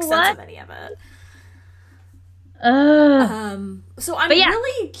make sense of any of it. So I'm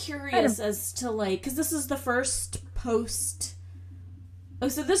really curious as to, like, because this is the first post. Oh,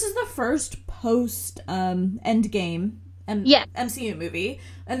 so this is the first post Endgame MCU movie.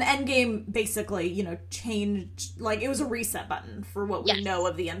 And Endgame basically, you know, changed, like, it was a reset button for what we know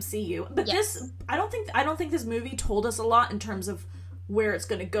of the MCU. But this, I don't think this movie told us a lot in terms of where it's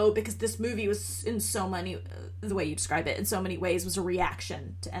going to go, because this movie was in so many, the way you describe it, in so many ways was a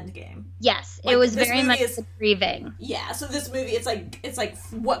reaction to Endgame. Yes, like, it was very much grieving. Yeah, so this movie, it's like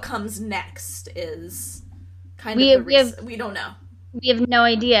what comes next is kind of we don't know. We have no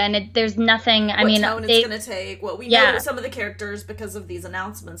idea, and there's nothing. What tone it's going to take. What we know some of the characters because of these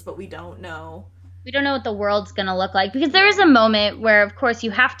announcements, but we don't know. We don't know what the world's going to look like, because there is a moment where, of course, you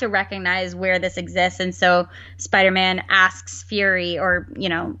have to recognize where this exists. And so Spider-Man asks Fury, or, you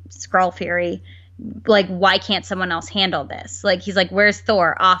know, Skrull Fury, like, why can't someone else handle this? Like, he's like, where's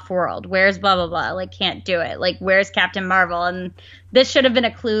Thor? Off-world. Where's blah, blah, blah? Like, can't do it. Like, where's Captain Marvel? And this should have been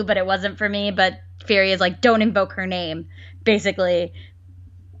a clue, but it wasn't for me. But Fury is like, don't invoke her name, basically,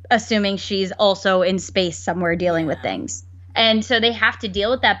 assuming she's also in space somewhere dealing with things. And so they have to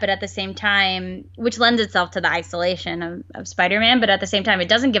deal with that, but at the same time, which lends itself to the isolation of Spider-Man, but at the same time, it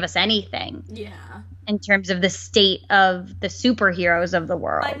doesn't give us anything. Yeah. In terms of the state of the superheroes of the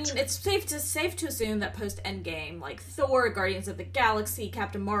world. I mean, it's safe to assume that post-Endgame, like, Thor, Guardians of the Galaxy,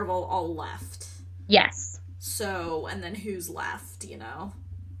 Captain Marvel, all left. Yes. So, and then who's left, you know?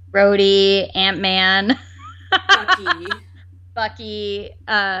 Rhodey, Ant-Man. Bucky.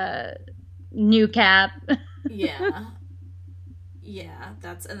 New Cap. Yeah. Yeah,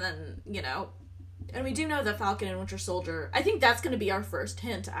 and then, you know, and we do know that Falcon and Winter Soldier, I think that's going to be our first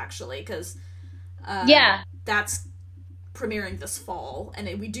hint, actually, because that's premiering this fall, and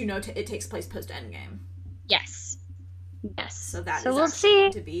we do know it takes place post-Endgame. Yes. So that we'll see.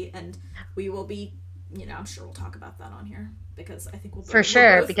 Going to be, and we will be, you know, I'm sure we'll talk about that on here, because I think we're both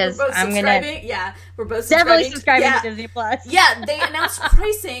definitely subscribing to Disney Plus. Yeah, they announced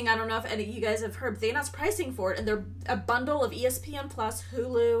pricing. I don't know if any of you guys have heard, but they announced pricing for it, and they're a bundle of ESPN Plus,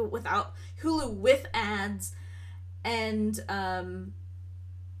 Hulu with ads, and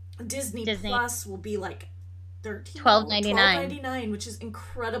Disney Plus will be like $12.99, which is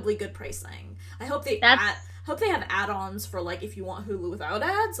incredibly good pricing. I hope they have add-ons for, like, if you want Hulu without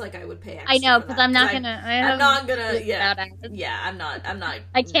ads. Like, I would pay extra. I know, because I'm not gonna.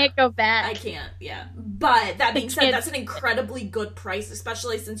 I can't go back. I can't. Yeah, but that being said, that's an incredibly good price,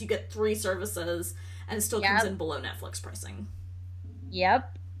 especially since you get 3 services and it still comes in below Netflix pricing.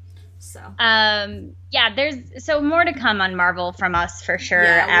 Yep. So. There's more to come on Marvel from us for sure.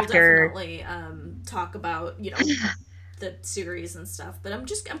 Yeah, after we'll definitely talk about, you know, the series and stuff. But I'm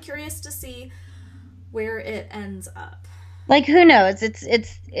curious to see where it ends up. Like, who knows?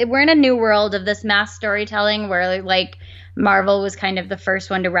 We're in a new world of this mass storytelling where, like, Marvel was kind of the first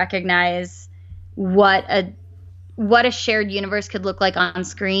one to recognize what a shared universe could look like on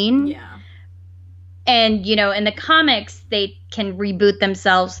screen. Yeah. And, you know, in the comics, they can reboot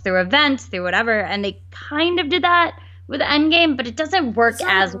themselves through events, through whatever, and they kind of did that with Endgame, but it doesn't work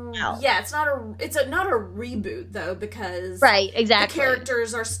as well. Yeah, it's not a reboot, though, because right, exactly, the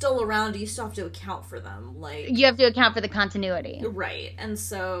characters are still around. You still have to account for them. Like, you have to account for the continuity, right? And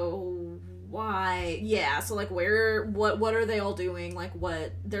so why? Yeah, so, like, what are they all doing? Like,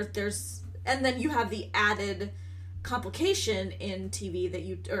 what there's, and then you have the added complication in TV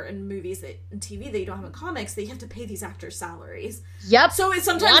in movies and TV that you don't have in comics, that you have to pay these actors salaries. Yep. So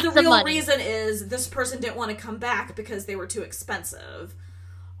sometimes the real reason is this person didn't want to come back because they were too expensive.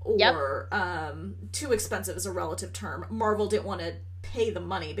 Or too expensive is a relative term. Marvel didn't want to pay the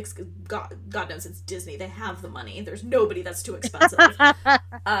money because God knows it's Disney. They have the money. There's nobody that's too expensive.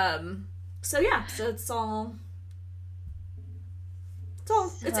 So it's all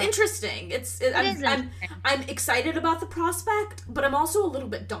it's interesting. I'm excited about the prospect, but I'm also a little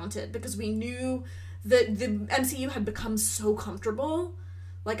bit daunted because we knew that the MCU had become so comfortable.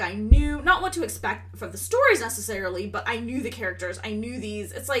 Like, I knew not what to expect for the stories necessarily, but I knew the characters. I knew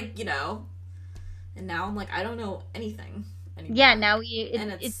these. It's like, you know, and now I'm like, I don't know anything anymore. Yeah, now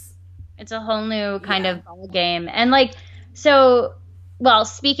it's a whole new kind of ball game. And, like, so, well,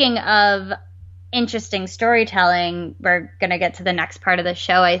 speaking of interesting storytelling, we're gonna get to the next part of the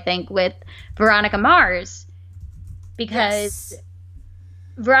show, I think, with Veronica Mars, because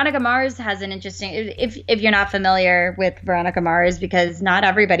Veronica Mars has an interesting, if you're not familiar with Veronica Mars, because not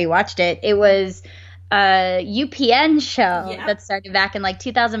everybody watched it, it was a UPN show that started back in, like,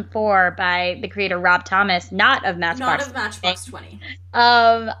 2004 by the creator Rob Thomas, not of Matchbox 20,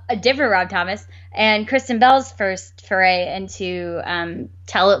 a different Rob Thomas, and Kristen Bell's first foray into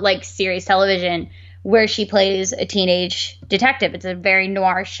series television, where she plays a teenage detective. It's a very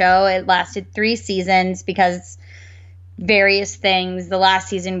noir show. It lasted 3 seasons because various things. The last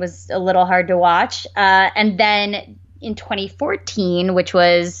season was a little hard to watch, and then in 2014, which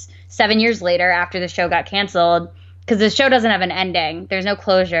was 7 years later after the show got canceled, because the show doesn't have an ending. There's no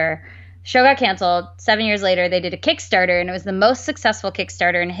closure. Show got canceled. 7 years later, they did a Kickstarter, and it was the most successful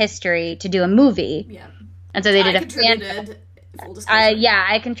Kickstarter in history to do a movie. Yeah. And so they did full disclosure. Yeah,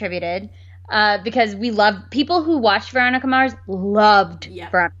 I contributed. Because we loved, people who watched Veronica Mars loved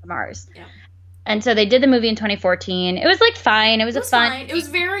Veronica Mars. Yeah. And so they did the movie in 2014. It was like fine. It was fun. It was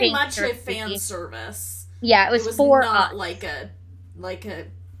very much a fan service. Yeah, it was not like a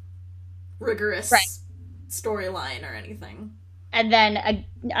rigorous storyline or anything. And then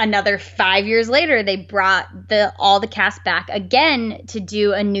another 5 years later, they brought all the cast back again to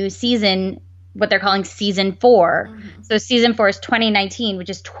do a new season, what they're calling season 4. Mm-hmm. So season 4 is 2019, which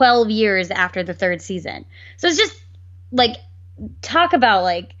is 12 years after the third season. So it's just like, talk about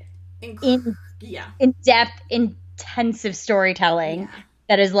like in-depth, intensive storytelling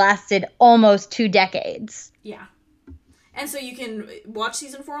that has lasted almost 2 decades. Yeah. And so you can watch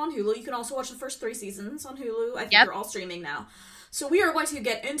season 4 on Hulu. You can also watch the first 3 seasons on Hulu. I think they're all streaming now. So we are going to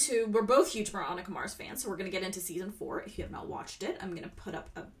get into, we're both huge Veronica Mars fans, so we're going to get into season 4. If you have not watched it, I'm going to put up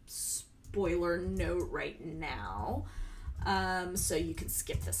a spoiler note right now, so you can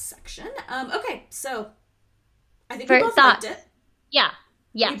skip this section. Okay, so I think we both liked it. Yeah.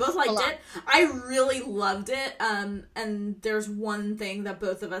 We both liked it. I really loved it. And there's one thing that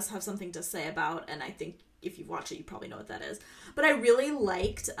both of us have something to say about, and I think if you've watched it, you probably know what that is. But I really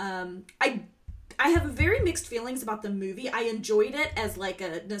liked, I have very mixed feelings about the movie. I enjoyed it as like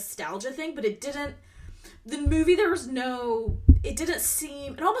a nostalgia thing, but the movie, it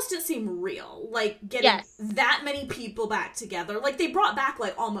almost didn't seem real. Like, getting that many people back together. Like, they brought back,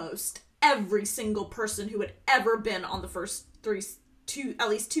 like, almost every single person who had ever been on the first at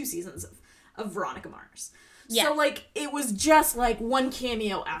least 2 seasons of Veronica Mars. Yes. So, like, it was just, like, one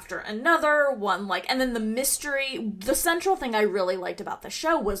cameo after another, and then the mystery. The central thing I really liked about the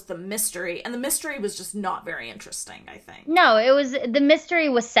show was the mystery, and the mystery was just not very interesting, I think. No, the mystery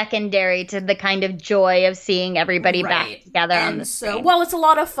was secondary to the kind of joy of seeing everybody back together on the screen. Well, it's a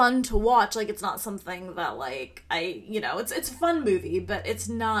lot of fun to watch. Like, it's not something that, like, it's a fun movie, but it's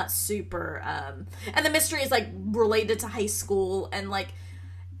not super, and the mystery is, like, related to high school, and, like,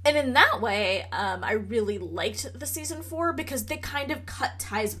 and in that way, I really liked the season 4 because they kind of cut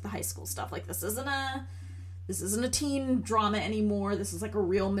ties with the high school stuff. Like, this isn't a teen drama anymore. This is like a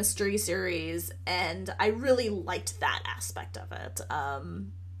real mystery series, and I really liked that aspect of it.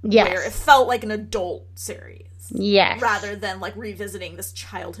 Where it felt like an adult series. Yes. Rather than like revisiting this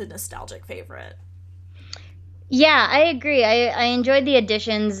childhood nostalgic favorite. Yeah, I agree. I enjoyed the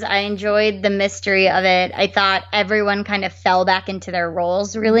additions. I enjoyed the mystery of it. I thought everyone kind of fell back into their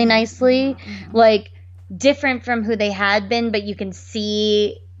roles really nicely. Mm-hmm. Like, different from who they had been, but you can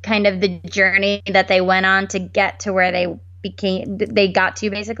see kind of the journey that they went on to get to where they got to,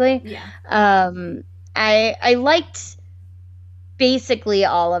 basically. Yeah. I liked basically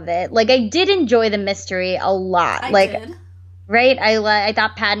all of it. Like, I did enjoy the mystery a lot. I did. Right? I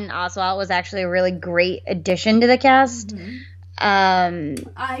thought Patton Oswalt was actually a really great addition to the cast. Mm-hmm.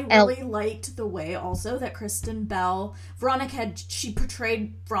 I really liked the way also that Kristen Bell, she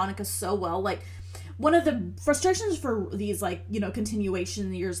portrayed Veronica so well. Like, one of the frustrations for these, like,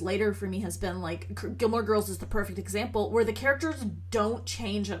 continuation years later for me has been, like, Gilmore Girls is the perfect example, where the characters don't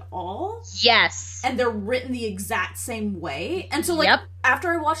change at all. Yes. And they're written the exact same way. And so, like,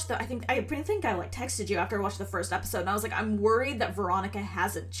 after I watched I think I like texted you after I watched the first episode, and I was like, I'm worried that Veronica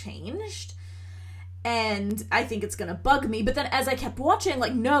hasn't changed. And I think it's gonna bug me. But then as I kept watching,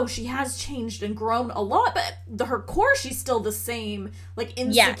 like, no, she has changed and grown a lot. But her core, she's still the same, like,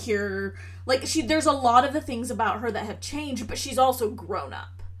 insecure. Yeah. Like, there's a lot of the things about her that have changed, but she's also grown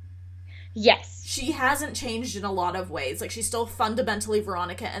up. Yes. She hasn't changed in a lot of ways. Like, she's still fundamentally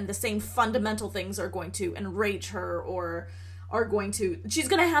Veronica, and the same fundamental things are going to enrage her, or she's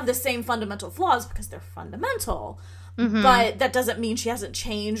gonna have the same fundamental flaws because they're fundamental. Mm-hmm. But that doesn't mean she hasn't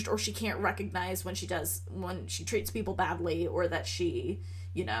changed, or she can't recognize when she treats people badly, or that she,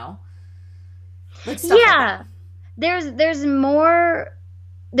 like, stuff like that.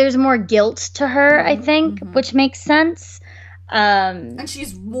 There's more guilt to her, mm-hmm. I think, mm-hmm. which makes sense. And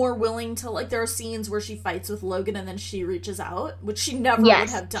she's more willing to, like, there are scenes where she fights with Logan and then she reaches out, which she never would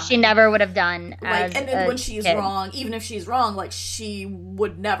have done. She never would have done. Like, and then when she's wrong, even if she's wrong, like, she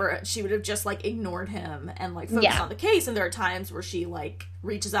would have just, like, ignored him and, like, focused on the case. And there are times where she, like,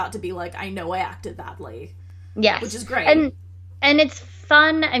 reaches out to be like, I know I acted badly. Yes. Which is great. And And it's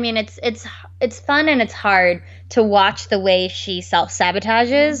fun. I mean, it's fun and it's hard to watch the way she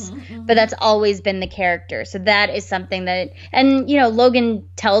self-sabotages, but that's always been the character. So that is something that, and you know, Logan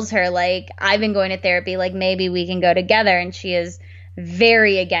tells her, like, I've been going to therapy, like maybe we can go together, and she is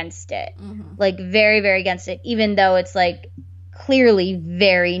very against it. Like very, very against it, even though it's like clearly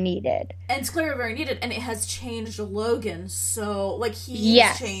very needed. And it's clearly very needed, and it has changed Logan so, like,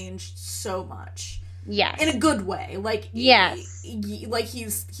 he's changed so much. Yes. In a good way. Like, yes. Like,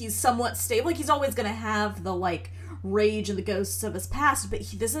 he's somewhat stable. Like, he's always gonna have the, like, rage and the ghosts of his past, but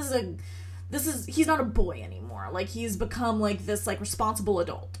he's not a boy anymore. Like, he's become, like, this, like, responsible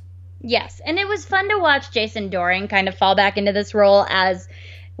adult. Yes. And it was fun to watch Jason Dohring kind of fall back into this role as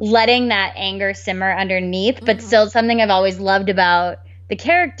letting that anger simmer underneath, but still something I've always loved about the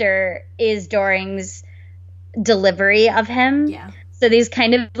character is Dohring's delivery of him. Yeah. So these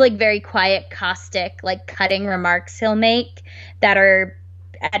kind of like very quiet, caustic, like cutting remarks he'll make that are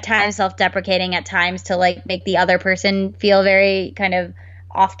at times self-deprecating, at times to like make the other person feel very kind of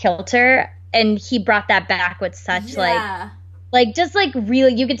off kilter. And he brought that back with such like just like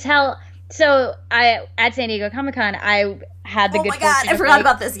really, you could tell. So at San Diego Comic-Con, I had the good fortune. Oh my God, I forgot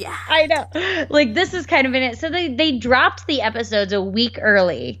about this. Yeah, I know. Like, this is kind of in it. So they dropped the episodes a week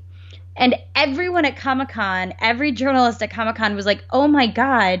early. And everyone at Comic-Con, every journalist at Comic-Con was like, oh my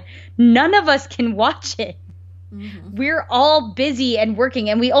God, none of us can watch it. We're all busy and working.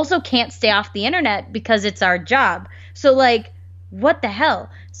 And we also can't stay off the internet because it's our job. So, like, what the hell?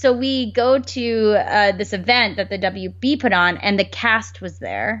 So we go to this event that the WB put on, and the cast was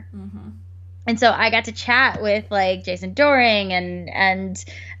there. And so I got to chat with, like, Jason Dohring and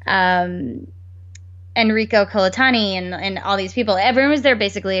Enrico Colatani and all these people. Everyone was there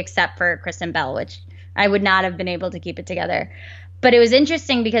basically except for Kristen Bell, which I would not have been able to keep it together. But it was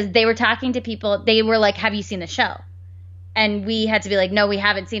interesting because they were talking to people. They were like, have you seen the show? And we had to be like, no, we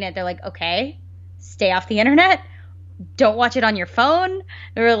haven't seen it. They're like, okay, stay off the internet. Don't watch it on your phone.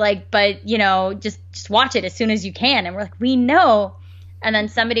 They were like, but, you know, just watch it as soon as you can. And we're like, we know. And then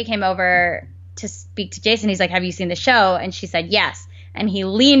somebody came over to speak to Jason. He's like, have you seen the show? And she said, yes. And he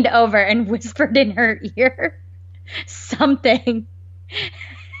leaned over and whispered in her ear something.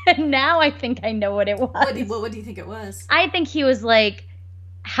 And now I think I know what it was. What do you think it was? I think he was like,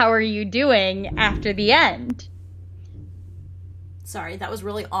 how are you doing after the end? Sorry, that was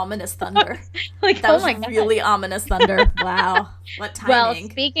really ominous thunder. Like, that was really ominous thunder. Wow. What timing. Well,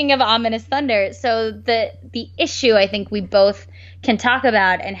 speaking of ominous thunder, so the issue I think we both can talk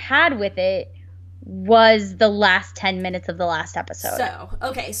about and had with it was the last 10 minutes of the last episode.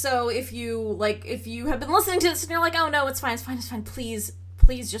 So if you have been listening to this and you're like, oh no, it's fine, please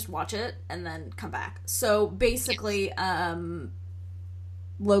just watch it and then come back. So basically,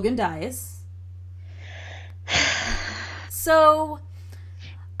 Logan dies. So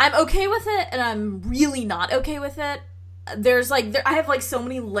I'm okay with it, and I'm really not okay with it. I have like so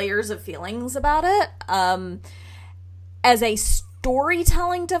many layers of feelings about it. As a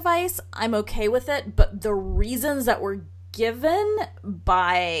storytelling device, I'm okay with it, but the reasons that were given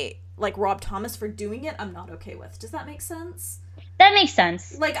by like Rob Thomas for doing it, I'm not okay with. Does that make sense? That makes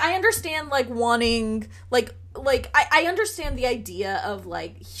sense. Like, I understand, like, wanting, I understand the idea of,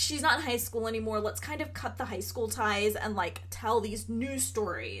 like, she's not in high school anymore, let's kind of cut the high school ties and, like, tell these new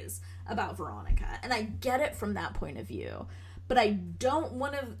stories about Veronica. And I get it from that point of view. But I don't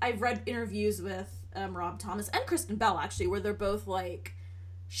want to, I've read interviews with Rob Thomas and Kristen Bell, actually, where they're both, like,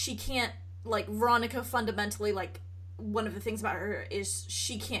 she can't, like, Veronica fundamentally, like, one of the things about her is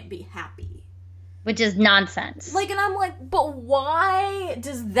she can't be happy. Which is nonsense. Like, and I'm like, but why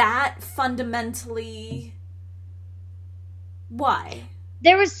does that fundamentally... Why?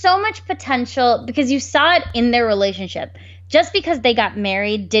 There was so much potential, because you saw it in their relationship. Just because they got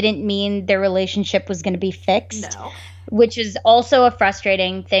married didn't mean their relationship was going to be fixed. No. Which is also a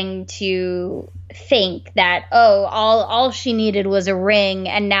frustrating thing to think that, oh, all she needed was a ring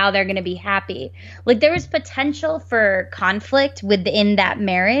and now they're going to be happy. Like, there was potential for conflict within that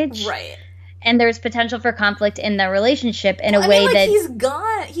marriage. Right. And there's potential for conflict in the relationship in a way that he's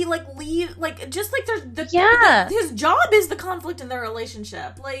gone. He just like there's his job is the conflict in their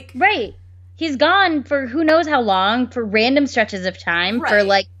relationship. Like, right, he's gone for who knows how long, for random stretches of time, right. For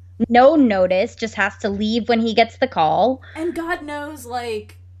like no notice, just has to leave when he gets the call. And God knows,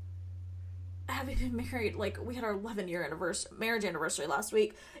 like, having been married, like, we had our 11-year marriage anniversary last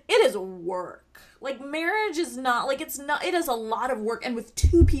week. It is work. Like, marriage is not, like, it is a lot of work, and with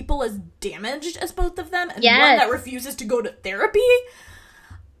two people as damaged as both of them, and one that refuses to go to therapy,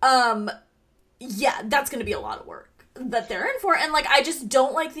 yeah, that's gonna be a lot of work that they're in for. And, like, I just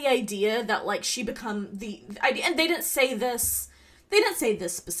don't like the idea that, like, she become the idea, and they didn't say this they didn't say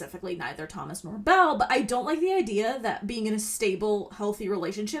this specifically, neither Thomas nor Belle, but I don't like the idea that being in a stable, healthy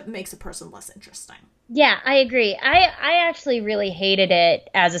relationship makes a person less interesting. Yeah, I agree. I actually really hated it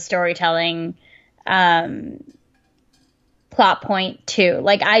as a storytelling plot point too.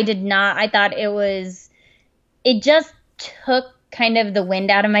 Like I thought it just took kind of the wind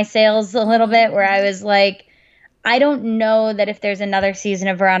out of my sails a little bit, where I was like, I don't know that if there's another season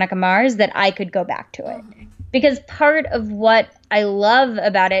of Veronica Mars that I could go back to it. Because part of what I love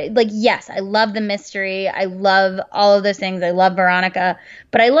about it, like, yes, I love the mystery. I love all of those things. I love Veronica.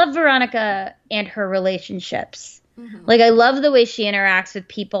 But I love Veronica and her relationships. Mm-hmm. Like, I love the way she interacts with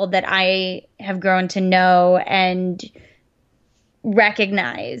people that I have grown to know and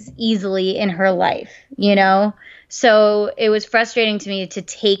recognize easily in her life, you know? So it was frustrating to me to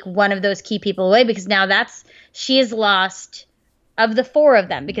take one of those key people away, because now she has lost, of the four of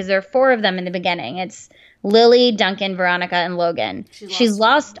them, because there are four of them in the beginning. It's Lily, Duncan, Veronica, and Logan. She's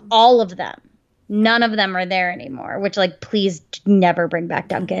lost all of them. None of them are there anymore, which, like, please never bring back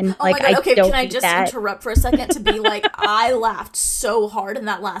Duncan. Oh like, my God. Okay, can I just interrupt for a second to be like, I laughed so hard in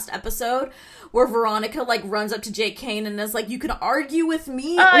that last episode where Veronica, like, runs up to Jake Kane and is like, you can argue with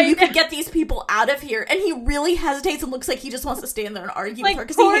me or you can get these people out of here. And he really hesitates and looks like he just wants to stand there and argue with her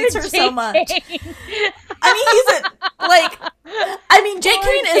because he hates her so much. Jake Kane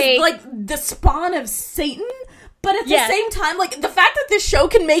is, like, the spawn of Satan. But at the same time, like, the fact that this show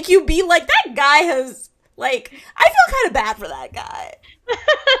can make you be like, that guy has, like, I feel kind of bad for that guy.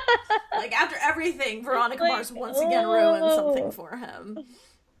 Like, after everything, Veronica Mars once again ruined something for him.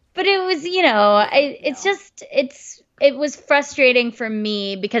 But it was, it was frustrating for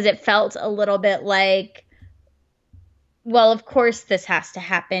me because it felt a little bit like, well, of course this has to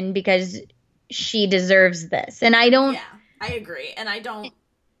happen because she deserves this. And I don't. Yeah, I agree. And I don't.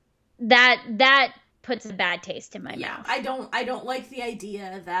 That puts a bad taste in my mouth. I don't like the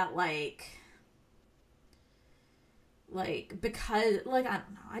idea that, because, like, I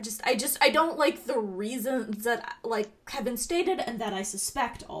don't know, I don't like the reasons that, like, have been stated and that I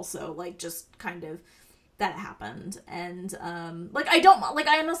suspect also, like, just kind of that happened. And, I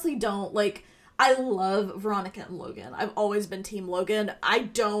honestly don't, like, I love Veronica and Logan. I've always been Team Logan. I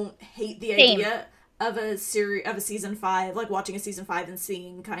don't hate the idea of a season 5, like, watching a season 5 and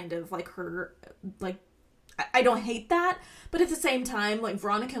seeing kind of, like, her, like, I don't hate that, but at the same time, like,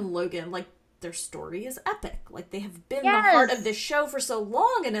 Veronica and Logan, like, their story is epic. Like, they have been the heart of this show for so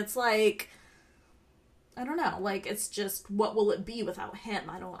long, and it's like, I don't know, like, it's just, what will it be without him?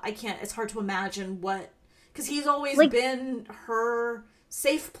 I can't, it's hard to imagine because he's always been her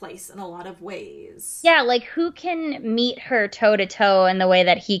safe place in a lot of ways. Yeah, like, who can meet her toe-to-toe in the way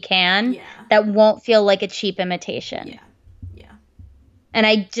that he can that won't feel like a cheap imitation? Yeah. And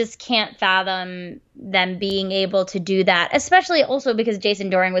I just can't fathom them being able to do that, especially also because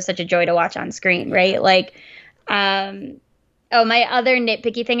Jason Dohring was such a joy to watch on screen, right? Like, my other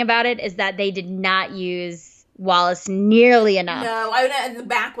nitpicky thing about it is that they did not use Wallace nearly enough. No, and the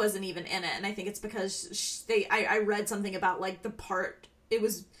back wasn't even in it, and I think it's because I read something about, like, the part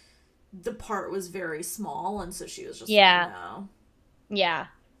was very small, and so she was just like, no. Yeah.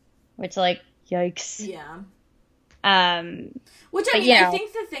 Which, like, yikes. Yeah. Which, I mean, I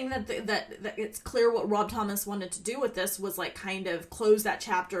think the thing that it's clear what Rob Thomas wanted to do with this was, like, kind of close that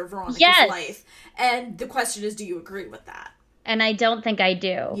chapter of Veronica's life. And the question is, do you agree with that? And I don't think I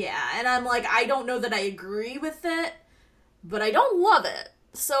do. Yeah, and I'm like, I don't know that I agree with it, but I don't love it.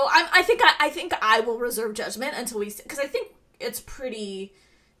 So I think I will reserve judgment until because I think it's pretty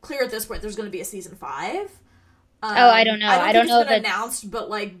clear at this point there's going to be a season 5. I don't know. I don't know if it's been announced, but,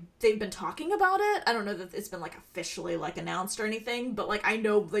 like, they've been talking about it. I don't know that it's been, like, officially, like, announced or anything, but, like, I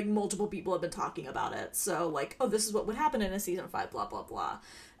know, like, multiple people have been talking about it. So, like, oh, this is what would happen in a season 5, blah, blah, blah.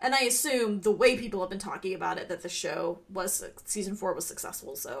 And I assume the way people have been talking about it, that the show season 4 was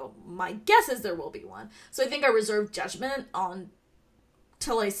successful. So my guess is there will be one. So I think I reserve judgment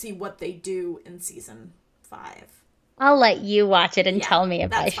till I see what they do in season 5. I'll let you watch it and tell me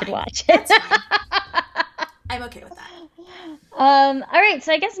if I should watch it. That's fine. I'm okay with that. All right,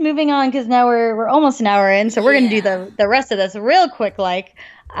 so I guess moving on, because now we're almost an hour in, so we're gonna do the rest of this real quick.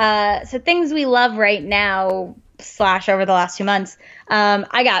 So things we love right now / over the last 2 months.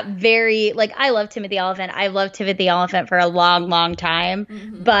 I got I love Timothy Olyphant. I loved Timothy Olyphant for a long, long time,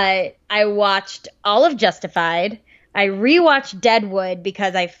 but I watched all of Justified. I rewatched Deadwood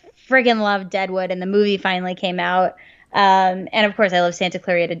because I friggin' love Deadwood, and the movie finally came out. And of course, I love Santa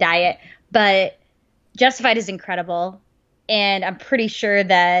Clarita Diet, but Justified is incredible, and I'm pretty sure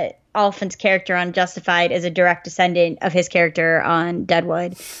that Oliphant's character on Justified is a direct descendant of his character on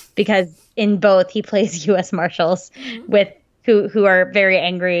Deadwood, because in both he plays U.S. Marshals with who are very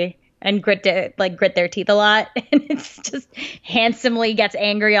angry and grit their teeth a lot, and it's just handsomely gets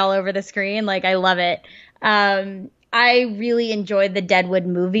angry all over the screen. Like, I love it. I really enjoyed the Deadwood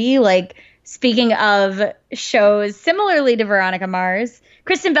movie. Like, speaking of shows similarly to Veronica Mars,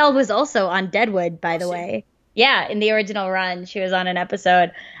 Kristen Bell was also on Deadwood, by the way. Yeah, in the original run, she was on an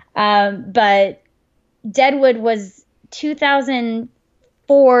episode. But Deadwood was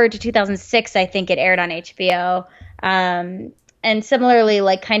 2004 to 2006, I think it aired on HBO. And similarly,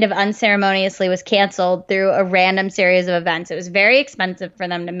 like, kind of unceremoniously was canceled through a random series of events. It was very expensive for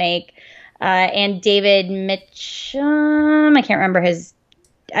them to make. And David Mitchum, I can't remember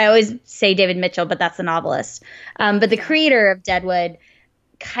I always say David Mitchell, but that's the novelist. But the creator of Deadwood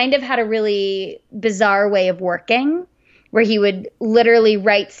kind of had a really bizarre way of working, where he would literally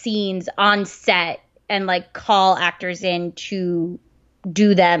write scenes on set and, like, call actors in to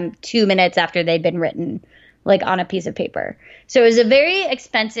do them 2 minutes after they'd been written, like, on a piece of paper. So it was a very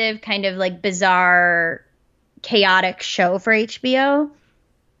expensive, kind of, like, bizarre, chaotic show for HBO.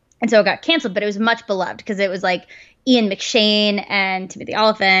 And so it got canceled, but it was much beloved because it was, like, Ian McShane and Timothy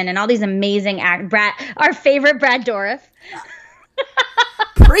Olyphant and all these amazing our favorite Brad Dourif.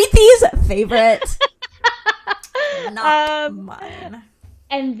 Preeti's favorite. Not mine.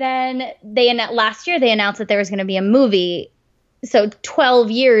 And then last year they announced that there was going to be a movie. So 12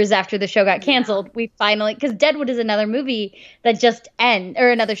 years after the show got canceled, we finally, because Deadwood is another movie that just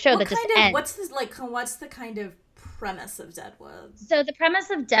another show that just ends. What's the kind of premise of Deadwood? So the premise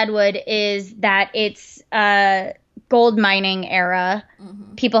of Deadwood is that it's gold mining era,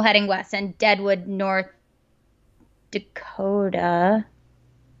 people heading west, and Deadwood, North Dakota,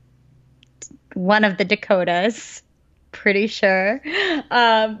 one of the Dakotas, pretty sure,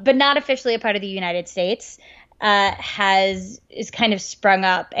 but not officially a part of the United States, is kind of sprung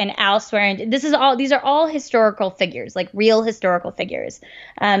up. And Al Swearingen, these are all historical figures, like real historical figures.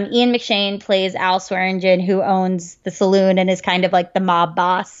 Ian McShane plays Al Swearingen, who owns the saloon and is kind of like the mob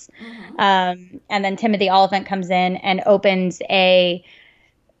boss. And then Timothy Olyphant comes in and opens a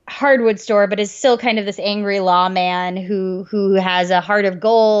hardwood store, but is still kind of this angry lawman who has a heart of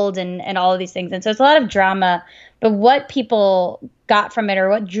gold and all of these things. And so it's a lot of drama. But what people got from it, or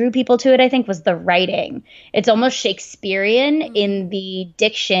what drew people to it, I think, was the writing. It's almost Shakespearean in the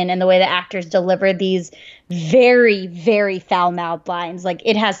diction and the way the actors deliver these very, very foul-mouthed lines. Like,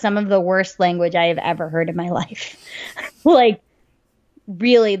 it has some of the worst language I have ever heard in my life. Like,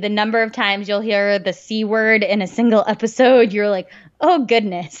 really, the number of times you'll hear the C word in a single episode, you're like, oh,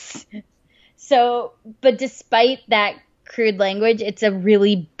 goodness. So, but despite that crude language, it's a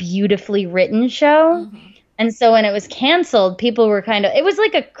really beautifully written show. And so when it was canceled, people were it was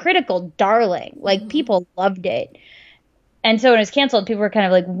like a critical darling. Like, people loved it. And so when it was canceled, people were kind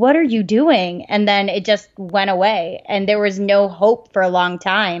of like, what are you doing? And then it just went away. And there was no hope for a long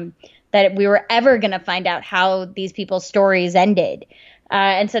time that we were ever going to find out how these people's stories ended.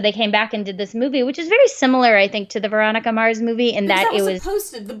 And so they came back and did this movie, which is very similar, I think, to the Veronica Mars movie in that it was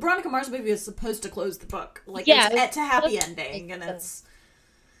supposed to. The Veronica Mars movie is supposed to close the book. Like, yeah, it's a happy ending, and it's.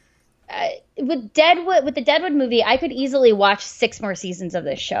 With the Deadwood movie, I could easily watch 6 more seasons of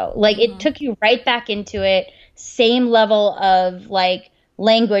this show. Like, it took you right back into it. Same level of, like,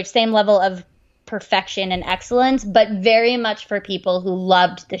 language, same level of perfection and excellence, but very much for people who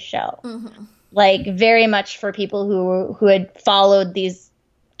loved the show. Like, very much for people who had followed these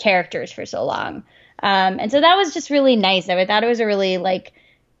characters for so long. And so that was just really nice. I thought it was a really, like,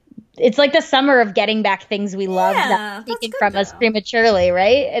 it's like the summer of getting back things we loved that were taken from us prematurely,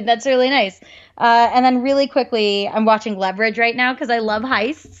 right? And that's really nice. And then really quickly, I'm watching Leverage right now because I love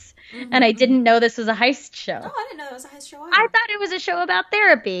heists. And I didn't know this was a heist show. Oh, I didn't know it was a heist show either. I thought it was a show about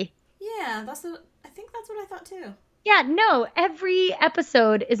therapy. Yeah, I think that's what I thought too. Yeah, no, every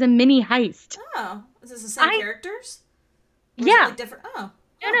episode is a mini heist. Oh, is this the same characters? Or yeah. Is it like different? Oh.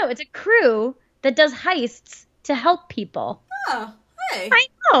 No, it's a crew that does heists to help people. Oh, hey. I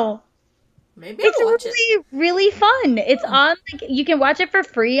know. Maybe I'll watch it. It's really fun. It's on, like, you can watch it for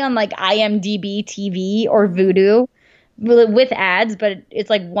free on, like, IMDb TV or Vudu with ads, but it's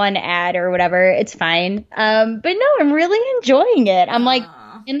like one ad or whatever. It's fine. But no, I'm really enjoying it. I'm like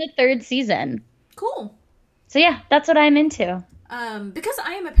in the 3rd season. Cool. So yeah, that's what I'm into. Because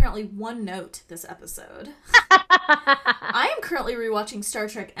I am apparently one note this episode, I am currently rewatching Star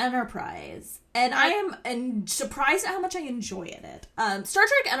Trek Enterprise, and I am surprised at how much I enjoy it. Star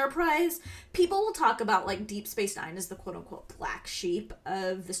Trek Enterprise, people will talk about, like, Deep Space Nine as the quote-unquote black sheep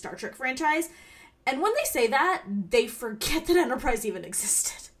of the Star Trek franchise, and when they say that, they forget that Enterprise even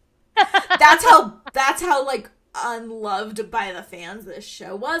existed. That's how like, unloved by the fans this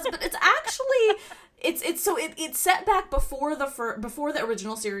show was, but it's actually it's set back before the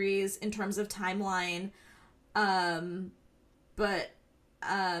original series in terms of timeline, but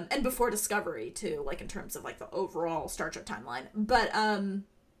and before Discovery too, like in terms of like the overall Star Trek timeline. But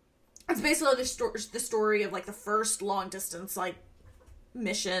it's basically the story of like the first long distance like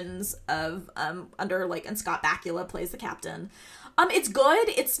missions of under like, and Scott Bakula plays the captain. It's good.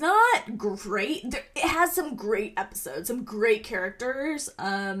 It's not great. It has some great episodes, some great characters,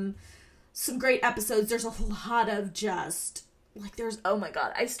 some great episodes. There's a lot of just like, oh my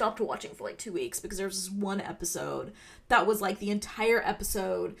god, I stopped watching for like 2 weeks because there's this one episode that was like the entire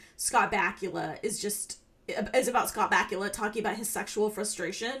episode Scott Bakula is about Scott Bakula talking about his sexual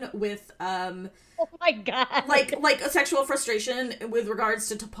frustration with oh my god, like a sexual frustration with regards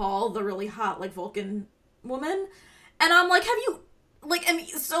to T'Pol, the really hot like Vulcan woman. And I'm like, have you like, and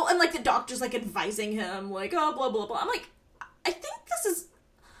like the doctor's like advising him like, oh blah blah blah. I'm like, I think this is,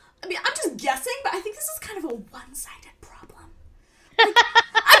 I mean, I'm just guessing, but I think this is kind of a one-sided problem. Like,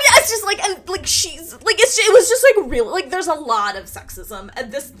 I mean, it's just like, and like she's like, it was just like really like, there's a lot of sexism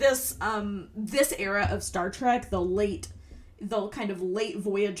and this era of Star Trek, the kind of late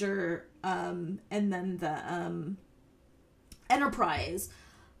Voyager, and then the Enterprise.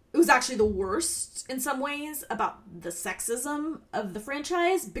 It was actually the worst in some ways about the sexism of the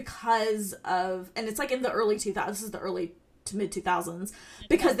franchise because of, and it's like in the early 2000s, this is the early to mid 2000s,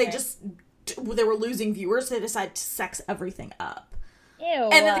 because they were losing viewers, so they decided to sex everything up. Ew.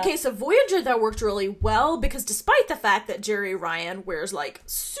 And in the case of Voyager, that worked really well because despite the fact that Jerry Ryan wears like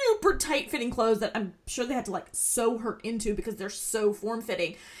super tight-fitting clothes that I'm sure they had to like sew her into because they're so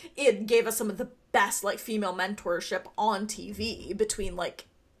form-fitting, it gave us some of the best like female mentorship on TV between like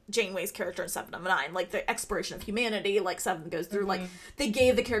Janeway's character in 7 of 9, like the exploration of humanity, like 7 goes through, like they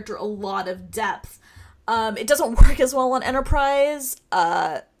gave the character a lot of depth. It doesn't work as well on Enterprise.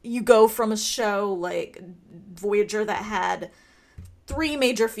 You go from a show like Voyager that had 3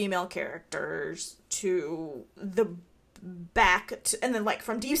 major female characters to the back to, and then like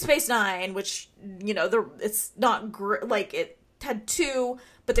from Deep Space Nine, which, you know, it's not great, like it had 2,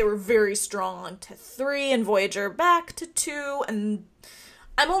 but they were very strong, to 3, and Voyager back to 2, and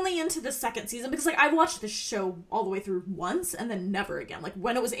I'm only into the second season because like I watched the show all the way through once and then never again, like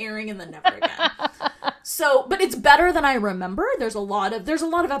when it was airing and then never again. So, but it's better than I remember. There's a lot of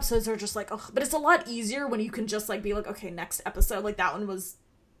episodes that are just like, oh, but it's a lot easier when you can just like be like, okay, next episode, like that one was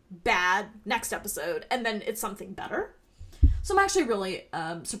bad, next episode, and then it's something better. So I'm actually really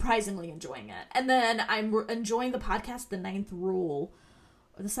surprisingly enjoying it. And then I'm enjoying the podcast, The Ninth Rule,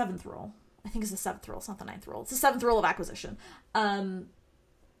 or The Seventh Rule. I think it's the 7th rule. It's not the 9th rule. It's the 7th rule of acquisition.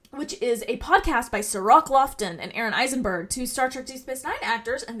 Which is a podcast by Cirroc Lofton and Aaron Eisenberg, 2 Star Trek Deep Space Nine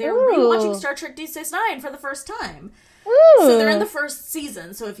actors, and they're rewatching Star Trek Deep Space Nine for the first time. Ooh. So they're in the first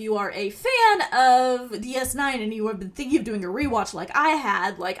season. So if you are a fan of DS9 and you have been thinking of doing a rewatch like I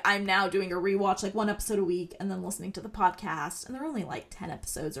had, like I'm now doing a rewatch, like 1 episode a week, and then listening to the podcast, and they're only like 10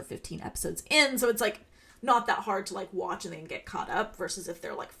 episodes or 15 episodes in, so it's like not that hard to like watch and then get caught up versus if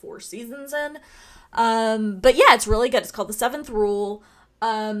they're like 4 seasons in. But yeah, it's really good. It's called The 7th Rule.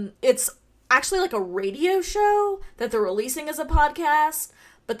 It's actually like a radio show that they're releasing as a podcast,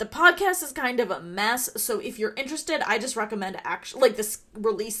 but the podcast is kind of a mess. So if you're interested, I just recommend actually, like, this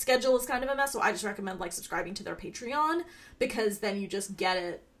release schedule is kind of a mess. So I just recommend like subscribing to their Patreon, because then you just get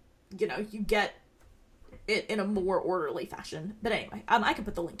it, you know, you get it in a more orderly fashion. But anyway, I can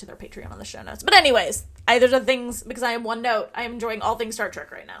put the link to their Patreon on the show notes. But anyways, either the things, because I am one note, I am enjoying all things Star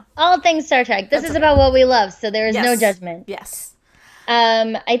Trek right now. All things Star Trek. This is about what we love, so there is no judgment. Yes.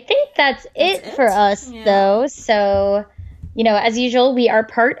 I think that's it for us, though. So, you know, as usual, we are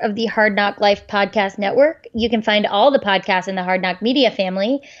part of the Hard Knock Life Podcast Network. You can find all the podcasts in the Hard Knock Media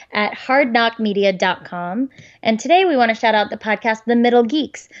family at hardknockmedia.com. And today we want to shout out the podcast The Middle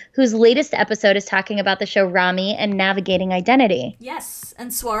Geeks, whose latest episode is talking about the show Rami and navigating identity. Yes,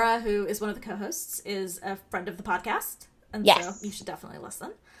 and Swara, who is one of the co-hosts, is a friend of the podcast. And so you should definitely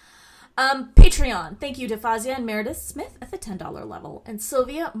listen. Patreon. Thank you to Fazia and Meredith Smith at the $10 level, and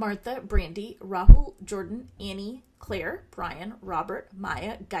Sylvia, Martha, Brandy, Rahul, Jordan, Annie, Claire, Brian, Robert,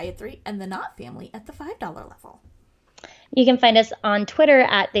 Maya, Gayatri, and the Knott family at the $5 level. You can find us on Twitter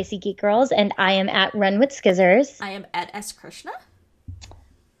at They See Geek Girls, and I am at Run With Skizzers. I am at S. Krishna.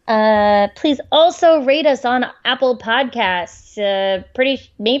 Please also rate us on Apple Podcasts.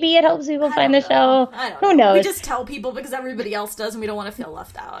 Maybe it helps people find the show. Who knows? We just tell people because everybody else does, and we don't want to feel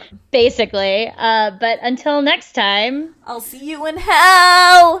left out. Basically. But until next time, I'll see you in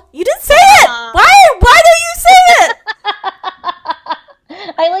hell. You didn't say it. Why don't you say it?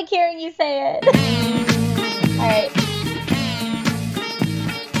 I like hearing you say it. All right. right.